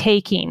than we're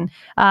taking.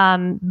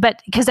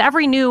 But because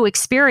every new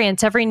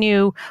experience, every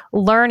new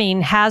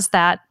learning has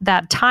that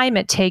time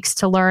it takes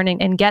to learn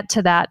and get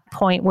to that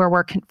point where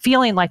we're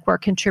feeling like we're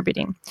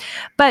contributing.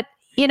 But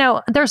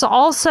there's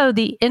also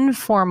the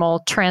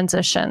informal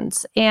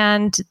transitions.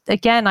 And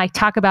again, I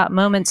talk about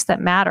moments that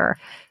matter.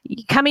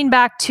 coming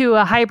back to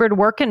a hybrid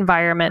work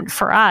environment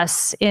for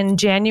us in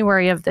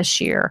January of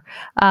this year,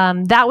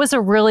 that was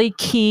a really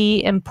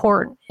key,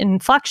 important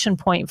inflection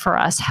point for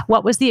us.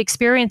 What was the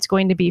experience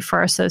going to be for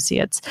our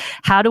associates?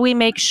 How do we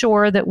make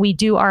sure that we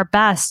do our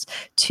best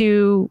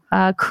to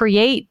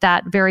create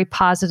that very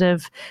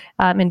positive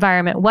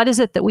environment? What is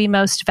it that we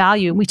most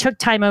value? We took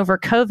time over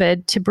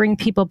COVID to bring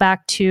people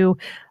back to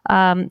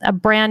a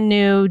brand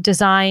new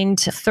designed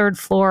third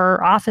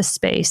floor office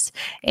space.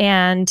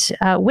 And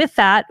with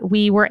that,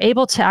 we were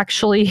able to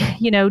actually,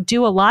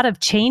 do a lot of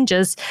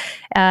changes,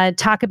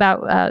 talk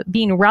about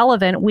being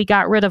relevant. We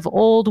got rid of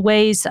old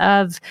ways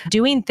of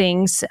doing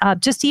things,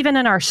 just even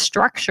in our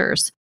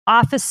structures.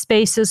 Office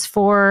spaces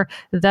for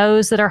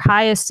those that are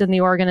highest in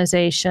the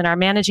organization, our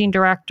managing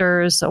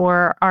directors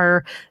or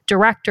our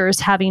directors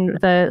having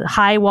the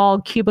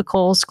high-walled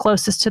cubicles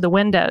closest to the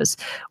windows.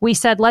 We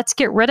said, let's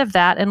get rid of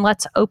that and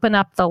let's open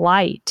up the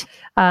light.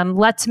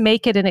 Let's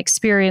make it an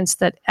experience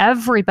that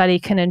everybody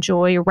can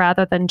enjoy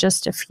rather than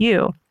just a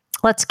few.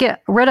 Let's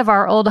get rid of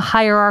our old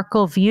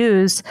hierarchical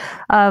views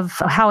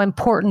of how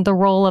important the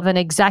role of an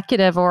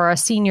executive or a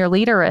senior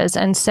leader is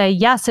and say,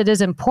 yes, it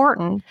is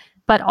important,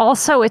 but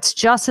also it's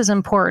just as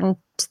important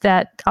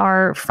that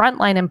our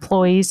frontline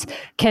employees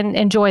can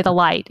enjoy the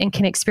light and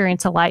can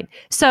experience the light.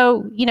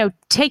 So,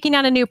 taking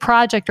on a new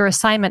project or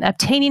assignment,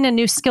 obtaining a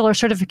new skill or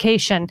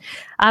certification,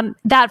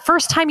 that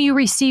first time you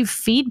receive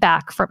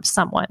feedback from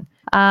someone,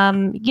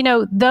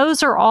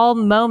 those are all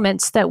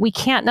moments that we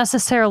can't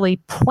necessarily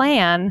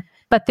plan,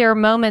 but there are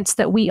moments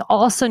that we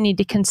also need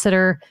to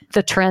consider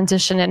the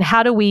transition and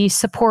how do we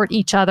support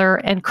each other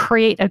and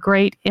create a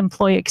great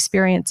employee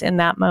experience in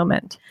that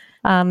moment.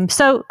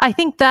 So I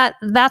think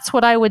that's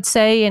what I would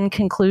say in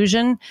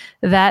conclusion,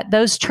 that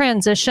those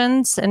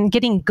transitions and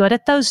getting good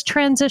at those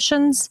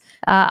transitions,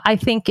 I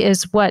think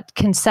is what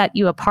can set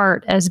you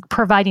apart as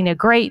providing a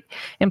great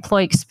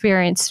employee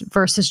experience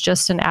versus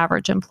just an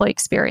average employee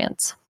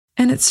experience.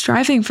 And it's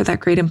striving for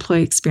that great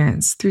employee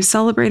experience through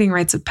celebrating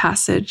rites of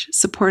passage,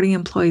 supporting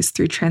employees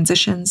through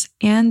transitions,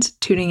 and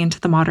tuning into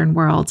the modern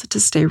world to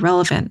stay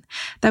relevant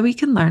that we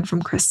can learn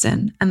from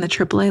Kristin and the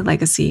AAA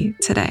legacy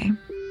today.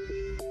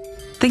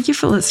 Thank you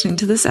for listening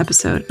to this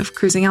episode of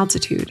Cruising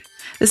Altitude.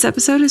 This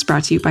episode is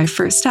brought to you by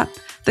First Step,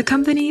 the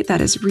company that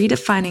is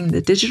redefining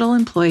the digital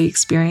employee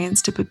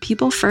experience to put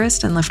people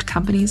first and lift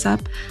companies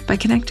up by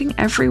connecting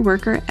every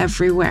worker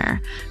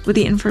everywhere with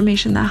the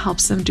information that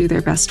helps them do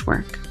their best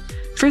work.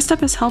 First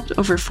Step has helped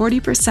over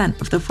 40%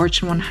 of the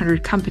Fortune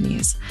 100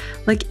 companies,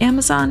 like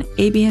Amazon,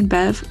 AB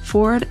InBev,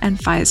 Ford, and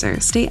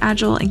Pfizer, stay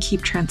agile and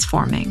keep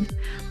transforming.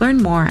 Learn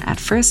more at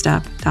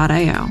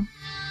firststep.io.